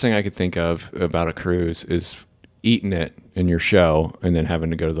thing I could think of about a cruise is eating it in your show and then having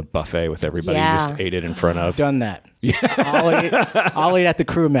to go to the buffet with everybody you just Yeah. ate it in front of. done that. I'll eat at the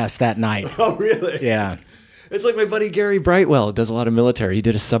crew mess that night. Oh, really? Yeah, It's like my buddy Gary Brightwell does a lot of military. He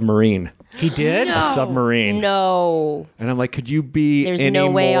did a submarine. he did. A submarine. No. And I'm like, could you be There's any no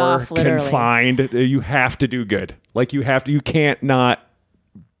way more off, literally. confined? You have to do good. Like you can't not.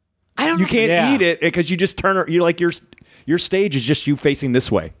 I don't You know. can't Yeah. eat it because you just turn. You're like your stage is just you facing this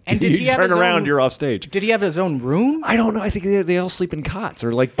way. And did you he have turn his around, own- you're off stage. Did he have his own room? I don't know. I think they all sleep in cots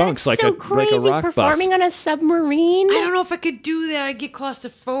or like bunks, That's like so crazy. like a rock Performing bus. on a submarine. I don't know if I could do that. I'd get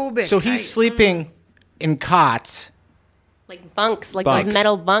claustrophobic. So he's sleeping in cots. Like bunks, like Bunks. those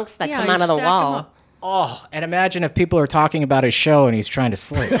metal bunks that Yeah, come you out of the stack 'em wall. up. Oh, and imagine if people are talking about his show and he's trying to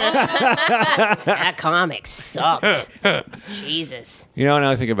sleep. That comic sucked. Jesus. You know, now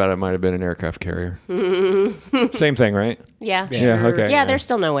I think about it might have been an aircraft carrier. Same thing, right? Yeah. Yeah, okay. Yeah, there's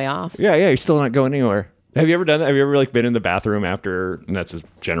still no way off. Yeah, you're still not going anywhere. Have you ever done that? Have you ever been in the bathroom after, and that's a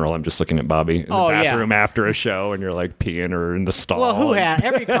general, I'm just looking at Bobby, in the bathroom after a show and you're like peeing or in the stall? Well,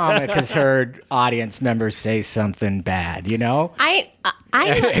 every comic has heard audience members say something bad, you know?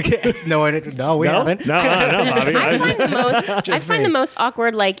 No, we haven't. No, Bobby. I find the most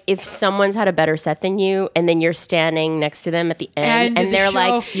awkward, like, if someone's had a better set than you and then you're standing next to them at the end and they're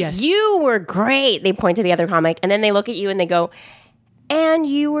like, you were great. They point to the other comic and then they look at you and they go, and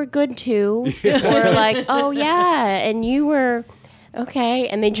you were good too. Or like, oh yeah, and you were okay.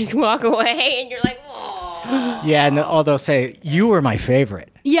 And they just walk away and you're like, oh. Yeah, and they'll say, you were my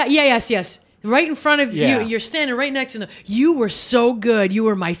favorite. Yes. Right in front of you. You're standing right next to them. You were so good. You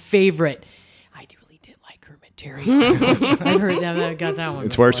were my favorite. I really did like Kermit Terry. I've heard that. I got that one.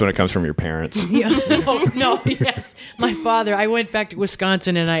 It's worse when it comes from your parents. Yes. My father, I went back to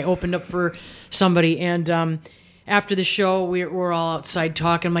Wisconsin and I opened up for somebody and after the show, we're all outside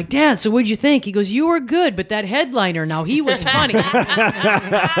talking. I'm like, Dad, so what'd you think? He goes, you were good, but that headliner, now he was funny.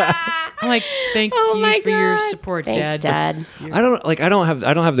 I'm like, thank you for your support, Thanks, Dad. Dad. I don't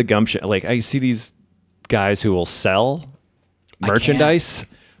have the gumption. Like, I see these guys who will sell merchandise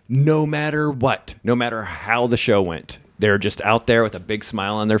no matter what, no matter how the show went. They're just out there with a big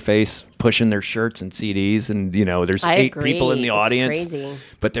smile on their face, pushing their shirts and CDs, and there's 8 people in the audience. It's crazy.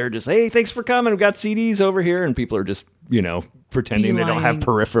 But they're just, hey, thanks for coming. We've got CDs over here, and people are just, pretending they don't have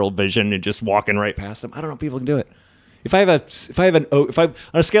peripheral vision and just walking right past them. I don't know if people can do it. If I on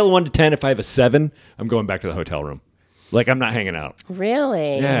a scale of 1 to 10, if I have a 7, I'm going back to the hotel room. Like, I'm not hanging out.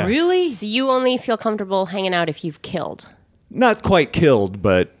 Really? Yeah. Really? So you only feel comfortable hanging out if you've killed? Not quite killed,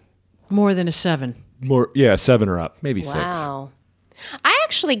 but More than a 7. more. Yeah, 7 or up, maybe 6. Wow. I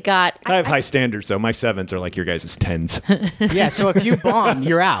actually got... I have high standards, though. My 7s are like your guys' 10s. Yeah, so if you bomb,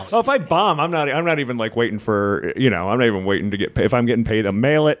 you're out. Oh, if I bomb, I'm not even like waiting for, I'm not even waiting to get paid. If I'm getting paid, I'll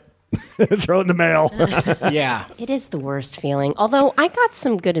mail it, throw it in the mail. Yeah. It is the worst feeling. Although I got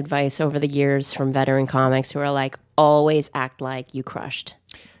some good advice over the years from veteran comics who are like, always act like you crushed.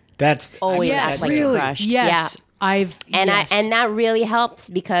 That's Always Yes. act like Really? you crushed. Yes. Yeah. Yes. And that really helps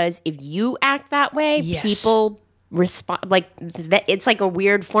because if you act that way, Yes. people respond like that. It's like a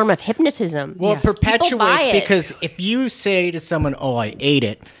weird form of hypnotism. Well, it People buy perpetuates it. because if you say to someone, "Oh, I ate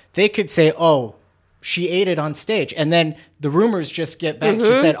it," they could say, "Oh, she ate it on stage," and then the rumors just get back. She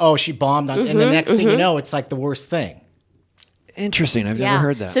said, "Oh, she bombed on," and the next thing you know, it's like the worst thing. Interesting. I've never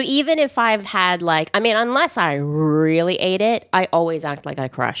heard that. So even if I've had unless I really ate it, I always act like I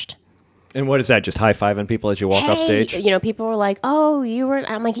crushed. And what is that? Just high-fiving people as you walk off stage? People were like, "Oh, you were."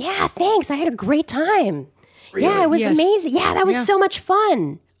 I'm like, "Yeah, thanks. I had a great time. Yeah, it was Yes. amazing. Yeah, that was so much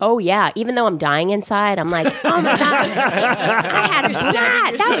fun." Oh yeah, even though I'm dying inside, I'm like, "Oh my god, I had a blast."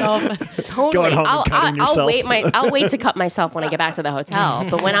 That was totally. Going home and cutting yourself. I'll wait to cut myself when I get back to the hotel.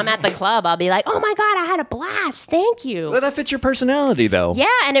 But when I'm at the club, I'll be like, "Oh my god, I had a blast. Thank you." Well, that fits your personality, though. Yeah,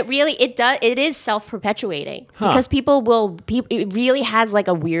 and it is self-perpetuating because it really has like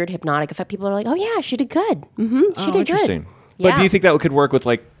a weird hypnotic effect. People are like, "Oh yeah, she did good. She did Interesting. good." But Yeah. do you think that could work with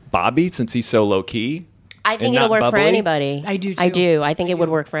like Bobby since he's so low key? I think and it'll not work for bubbly? anybody. I do, I too. do. I think it would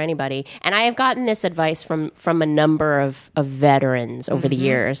work for anybody. And I have gotten this advice from a number of veterans over the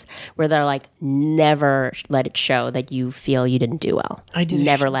years where they're like, never let it show that you feel you didn't do well. I did a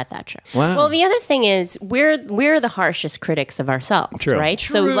Never let that show. Wow. Well, the other thing is we're the harshest critics of ourselves, True. right?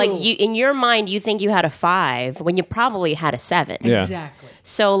 So like you in your mind you think you had a 5 when you probably had a 7. Yeah. Exactly.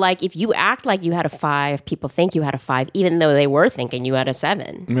 So like if you act like you had a 5, people think you had a 5 even though they were thinking you had a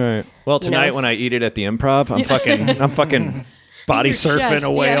 7. Right. Well, tonight when I eat it at the Improv, I'm fucking body your surfing chest,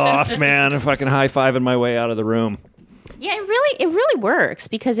 a way yeah. off, man. I'm fucking high-fiving my way out of the room. Yeah, it really works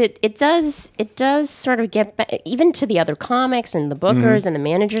because it does sort of get even to the other comics and the bookers and the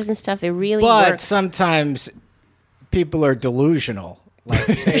managers and stuff. It really But works. sometimes people are delusional. Like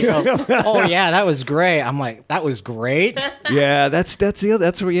they go, "Oh yeah, that was great." I'm like, "That was great." Yeah, that's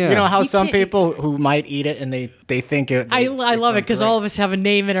where You know how You some can't- people who might eat it and they think it. I love it because all of us have a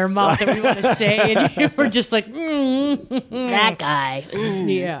name in our mouth that we want to say, and we're just like, that guy.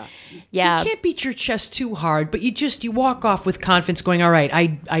 yeah. Yeah. You can't beat your chest too hard, but you walk off with confidence, going, "All right,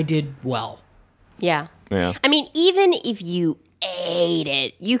 I did well." Yeah. Yeah. I mean, even if you ate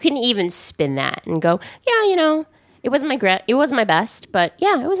it, you can even spin that and go, yeah, it wasn't my best, but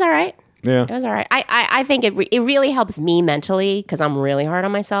yeah, it was all right. Yeah. It was all right. I think it really helps me mentally because I'm really hard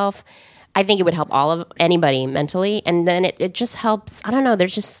on myself. I think it would help anybody mentally. And then it just helps. I don't know.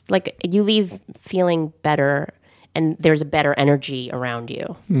 There's just like you leave feeling better and there's a better energy around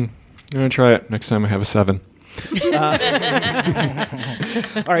you. I'm going to try it next time I have a 7.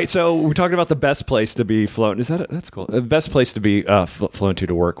 All right. So we talked about the best place to be flown. That's cool. The best place to be flown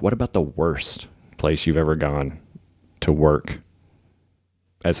to work. What about the worst place you've ever gone to work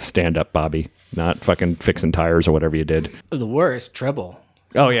as a stand-up, Bobby? Not fucking fixing tires or whatever you did. The worst, Tribble.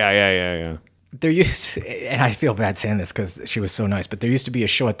 Oh, yeah. There used, and I feel bad saying this because she was so nice, but there used to be a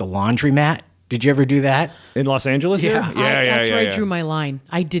show at the Laundromat. Did you ever do that? In Los Angeles? Yeah. That's where I drew my line.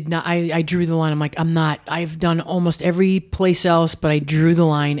 I did not. I drew the line. I'm like, I'm not. I've done almost every place else, but I drew the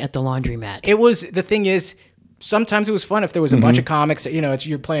line at the Laundromat. The thing is, sometimes it was fun if there was a bunch of comics,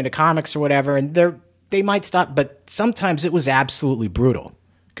 you're playing to comics or whatever, and they might stop, but sometimes it was absolutely brutal.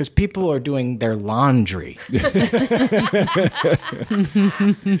 Because people are doing their laundry. But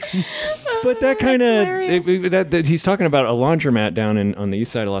that kind of he's talking about a laundromat down on the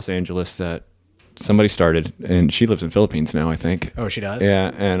east side of Los Angeles that somebody started, and she lives in Philippines now, I think. Oh, she does?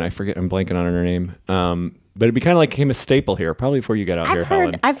 Yeah, and I forget, I'm blanking on her name. But it'd be kind of like became a staple here, probably before you got out here,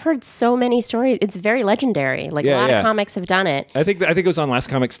 Helen. I've heard so many stories. It's very legendary. Like a lot of comics have done it. I think it was on Last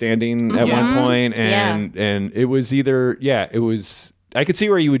Comic Standing at one point, and it was either it was. I could see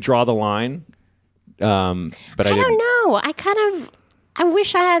where you would draw the line, but I don't know. I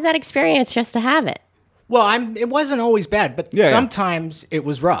wish I had that experience just to have it. Well, it wasn't always bad, but sometimes it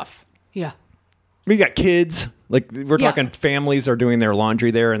was rough. Yeah. We got kids. Like we're talking families are doing their laundry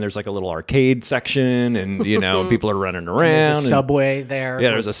there, and there's like a little arcade section, and people are running around. And there's a Subway there. Yeah,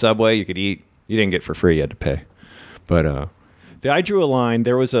 there's a Subway you could eat. You didn't get for free; you had to pay. But I drew a line.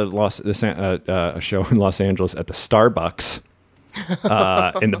 There was a show in Los Angeles at the Starbucks.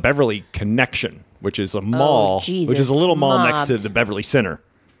 In the Beverly Connection, which is a mall, which is a little mall next to the Beverly Center.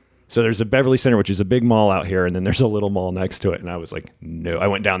 So there's a Beverly Center, which is a big mall out here, and then there's a little mall next to it. And I was like, no. I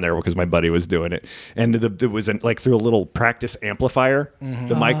went down there because my buddy was doing it. And it was like through a little practice amplifier. Mm-hmm.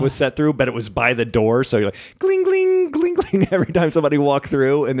 The mic was set through, but it was by the door. So you're like, gling, gling, gling, gling, every time somebody walked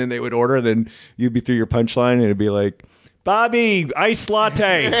through. And then they would order, and then you'd be through your punchline, and it'd be like, Bobby, iced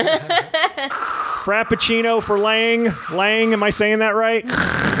latte. Frappuccino for Lang. Lang, am I saying that right?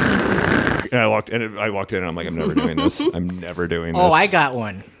 And I walked in, and I'm like, I'm never doing this. I'm never doing this. Oh, I got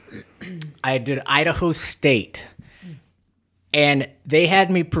one. I did Idaho State, and they had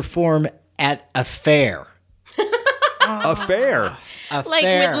me perform at a fair. A fair? A like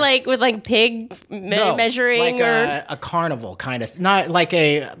fair. with pig measuring like or a carnival kind of, not like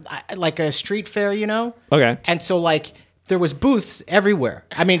a street fair, Okay. And so there was booths everywhere.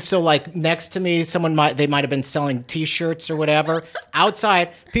 I mean, so next to me, they might have been selling T-shirts or whatever.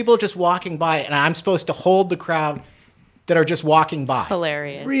 Outside, people just walking by, and I'm supposed to hold the crowd that are just walking by.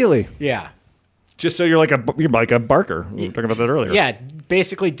 hilarious. Really? Yeah. Just so you're like a barker. We were talking about that earlier. Yeah,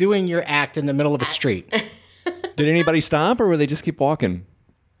 basically doing your act in the middle of a street. Did anybody stop, or would they just keep walking?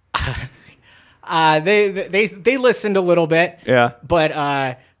 They listened a little bit. Yeah. But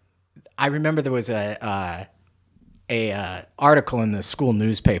I remember there was a article in the school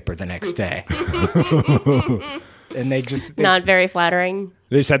newspaper the next day. And they not very flattering.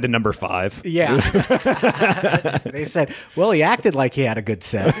 They just had the number 5. Yeah. They said, well, he acted like he had a good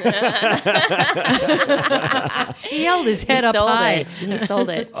set. He held his head up high. He sold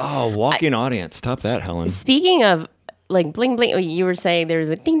it. Oh, walk-in audience. Top that, Helen. Speaking of bling bling, you were saying there's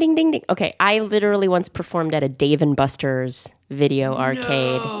a ding ding ding ding. Okay, I literally once performed at a Dave & Buster's video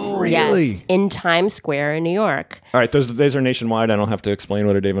arcade. Really? Yes, in Times Square in New York. All right, those are nationwide. I don't have to explain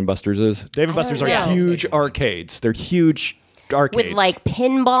what a Dave & Buster's is. Dave & Buster's are huge arcades. They're huge arcades. With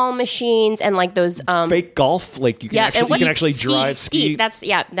pinball machines and those fake golf. You can actually drive ski. That's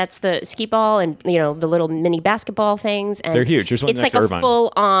the ski ball and the little mini basketball things. And they're huge. There's one it's next like to a Irvine.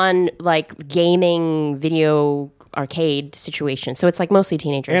 full on gaming video arcade situation. So it's mostly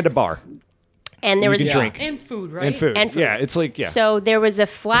teenagers And a bar. And there was drink. And food, right? And food. And food. Yeah, it's So there was a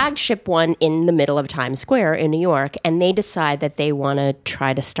flagship one in the middle of Times Square in New York, and they decide that they want to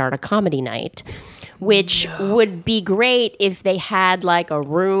try to start a comedy night, which would be great if they had a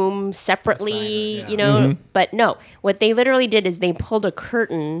room separately, But no, what they literally did is they pulled a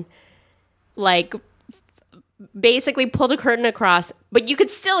curtain, basically pulled a curtain across, but you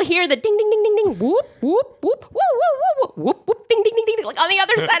could still hear the ding, ding, ding, ding, ding, whoop, whoop, whoop, whoop, whoop, whoop, whoop, whoop, ding, ding, ding, ding, on the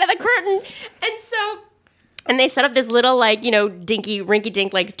other side of the curtain. And they set up this little, dinky,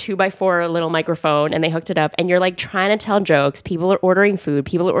 rinky-dink, 2x4 little microphone, and they hooked it up, and you're, trying to tell jokes. People are ordering food.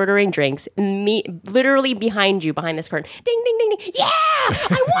 People are ordering drinks. Literally behind you, behind this curtain. Ding, ding, ding, ding. Yeah!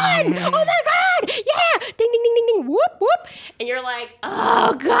 I won! Oh, my God! Yeah! Ding, ding, ding, ding, ding. Whoop, whoop. And you're like,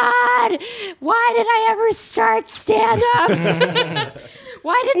 oh, God, why did I ever start stand-up?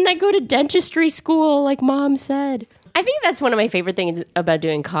 Why didn't I go to dentistry school like Mom said? I think that's one of my favorite things about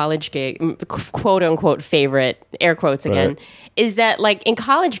doing college gigs, quote unquote favorite, air quotes again, is that like in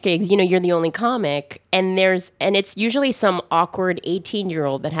college gigs, you're the only comic and it's usually some awkward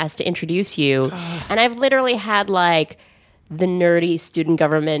 18-year-old that has to introduce you. And I've literally had like the nerdy student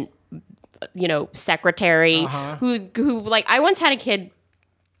government, secretary who like, I once had a kid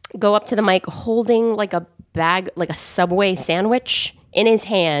go up to the mic holding like a bag, like a Subway sandwich in his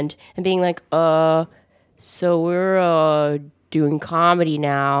hand and being like, so we're doing comedy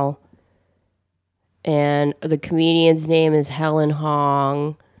now, and the comedian's name is Helen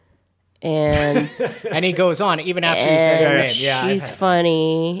Hong, and and he goes on even after he said her name. Yeah, she's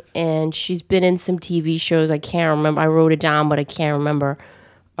funny, and she's been in some TV shows. I can't remember. I wrote it down, but I can't remember.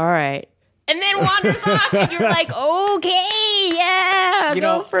 All right. And then wanders off, and you're like, okay, yeah,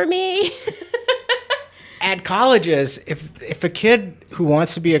 go for me. At colleges, if a kid who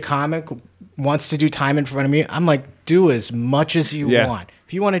wants to be a comic wants to do time in front of me, I'm like, do as much as you want.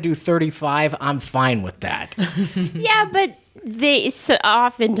 If you want to do 35, I'm fine with that. Yeah, but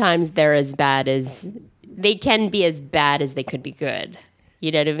oftentimes they're as bad as they can be as bad as they could be good.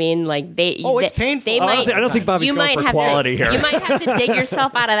 You know what I mean? Like it's painful. I don't think Bobby's going for quality here. You might have to dig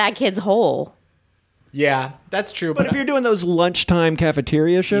yourself out of that kid's hole. Yeah, that's true. But if you're doing those lunchtime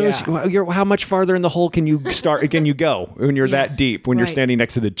cafeteria shows, how much farther in the hole can you go when you're that deep, when you're standing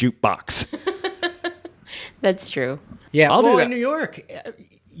next to the jukebox? That's true. Yeah, in New York,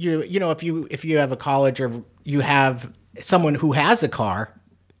 if you have a college or you have someone who has a car,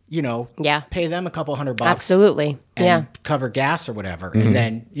 pay them a couple $100. Absolutely. And cover gas or whatever. And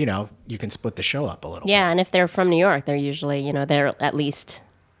then, you can split the show up a little bit. Yeah, and if they're from New York, they're usually, they're at least...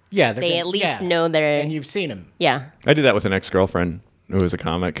 Yeah, they at least know they're... And you've seen them. Yeah. I did that with an ex-girlfriend who was a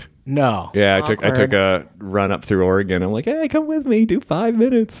comic. No. Yeah, I took a run up through Oregon. I'm like, hey, come with me. Do 5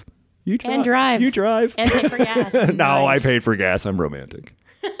 minutes. You drive. And drive. You drive. And pay for gas. No, Nice. I paid for gas. I'm romantic.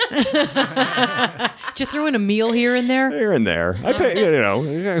 Did you throw in a meal here and there? Here and there. I paid,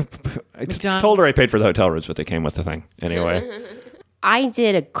 I told her I paid for the hotel rooms, but they came with the thing. Anyway. I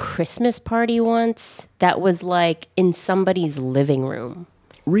did a Christmas party once that was like in somebody's living room.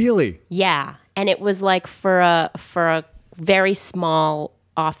 Really? Yeah. And it was like for a very small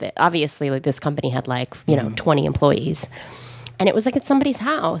office. Obviously, like this company had like, 20 employees. And it was like at somebody's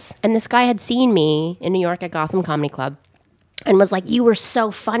house. And this guy had seen me in New York at Gotham Comedy Club and was like, you were so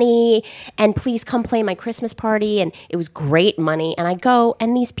funny and please come play my Christmas party. And it was great money. And I go,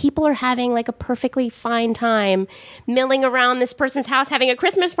 and these people are having like a perfectly fine time milling around this person's house having a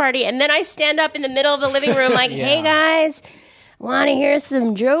Christmas party. And then I stand up in the middle of the living room like, hey guys, want to hear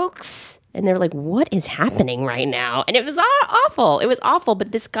some jokes? And they're like, what is happening right now? And it was awful. It was awful.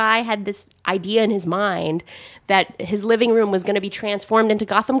 But this guy had this idea in his mind that his living room was going to be transformed into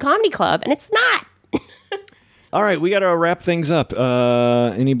Gotham Comedy Club. And it's not. All right, we got to wrap things up.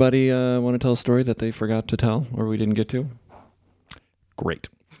 Anybody want to tell a story that they forgot to tell or we didn't get to? Great.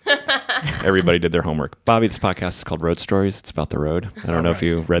 Everybody did their homework. Bobby, this podcast is called Road Stories. It's about the road. I don't know if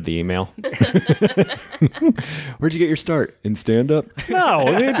you read the email. Where'd you get your start? In stand-up? No.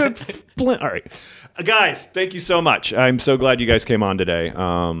 All right. Guys, thank you so much. I'm so glad you guys came on today.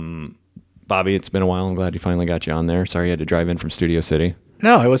 Bobby, it's been a while. I'm glad you finally got you on there. Sorry you had to drive in from Studio City.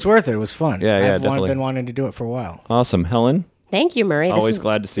 No, it was worth it. It was fun. I've definitely been wanting to do it for a while. Awesome. Helen? Thank you, Murray. Always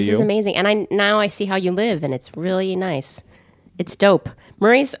glad to see you. This is amazing. And now I see how you live, and it's really nice. It's dope.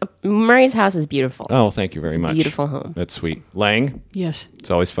 Murray's house is beautiful. Oh, thank you very much. Beautiful home. That's sweet. Lang? Yes.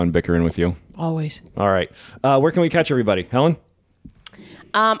 It's always fun bickering with you. Always. All right. Where can we catch everybody? Helen?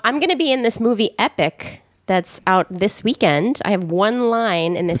 I'm going to be in this movie Epic that's out this weekend. I have one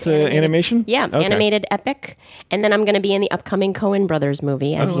line in this animation? Yeah, okay. Animated Epic. And then I'm going to be in the upcoming Coen Brothers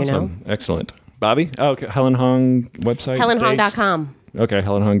movie, as you know. Excellent. Bobby? Oh, okay. Helen Hong website? HelenHong.com. Okay,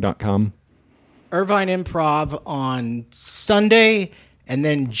 HelenHong.com. Irvine Improv on Sunday, and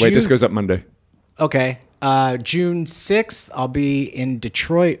then June... Wait, this goes up Monday. Okay. June 6th, I'll be in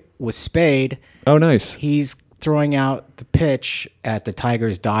Detroit with Spade. Oh, nice. He's throwing out the pitch at the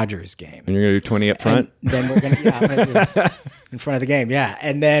Tigers-Dodgers game. And you're going to do 20 up front? And then we're going to... I'm going to do in front of the game, yeah.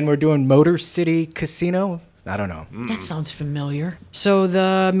 And then we're doing Motor City Casino. I don't know. That sounds familiar. So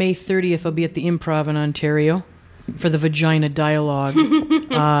the May 30th, I'll be at the Improv in Ontario for the Vagina Dialogue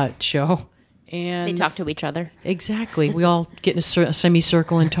show. And They talk to each other. Exactly. We all get in a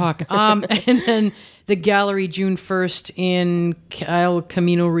semicircle and talk. And then the gallery June 1st in El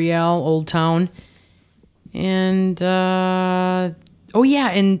Camino Real, Old Town. And Oh, yeah,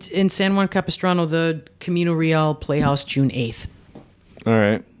 and in San Juan Capistrano, the Camino Real Playhouse, June 8th. All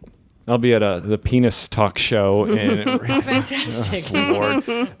right. I'll be at the Penis Talk show. Fantastic. Lord.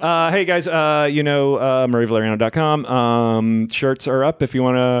 Hey, guys, MurrayValeriano.com. Shirts are up if you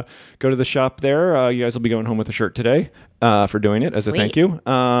want to go to the shop there. You guys will be going home with a shirt today for doing it as a thank you.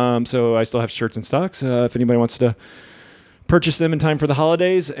 So I still have shirts in stocks if anybody wants to purchase them in time for the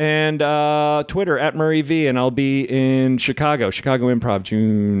holidays. And Twitter, @MurrayV, and I'll be in Chicago Improv,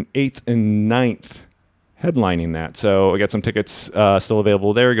 June 8th and 9th. Headlining that. So I got some tickets still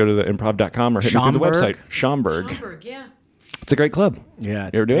available there. Go to the improv.com or hit me through the website. Schaumburg. Yeah. It's a great club. Yeah,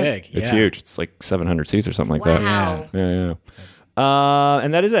 it's You ever do big. it? It's yeah. huge. It's like 700 seats or something like Wow. that. Yeah.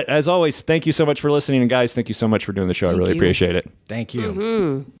 And that is it. As always, thank you so much for listening. And guys, thank you so much for doing the show. I really appreciate it. Thank you.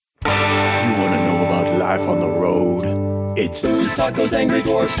 You want to know about life on the road? It's booze, tacos, angry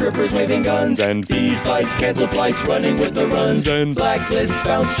dwarfs, strippers waving guns, and fees, fights, canceled flights, running with the runs, and blacklists,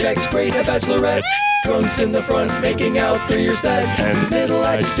 bounce checks, great a bachelorette, drunks in the front making out through your set, and middle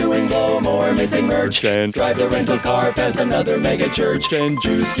acts doing blow more, missing merch, and drive the rental car past another mega church, and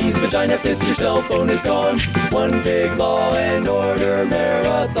juice skis, vagina fist, your cell phone is gone, one big Law and Order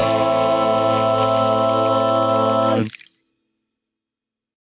marathon.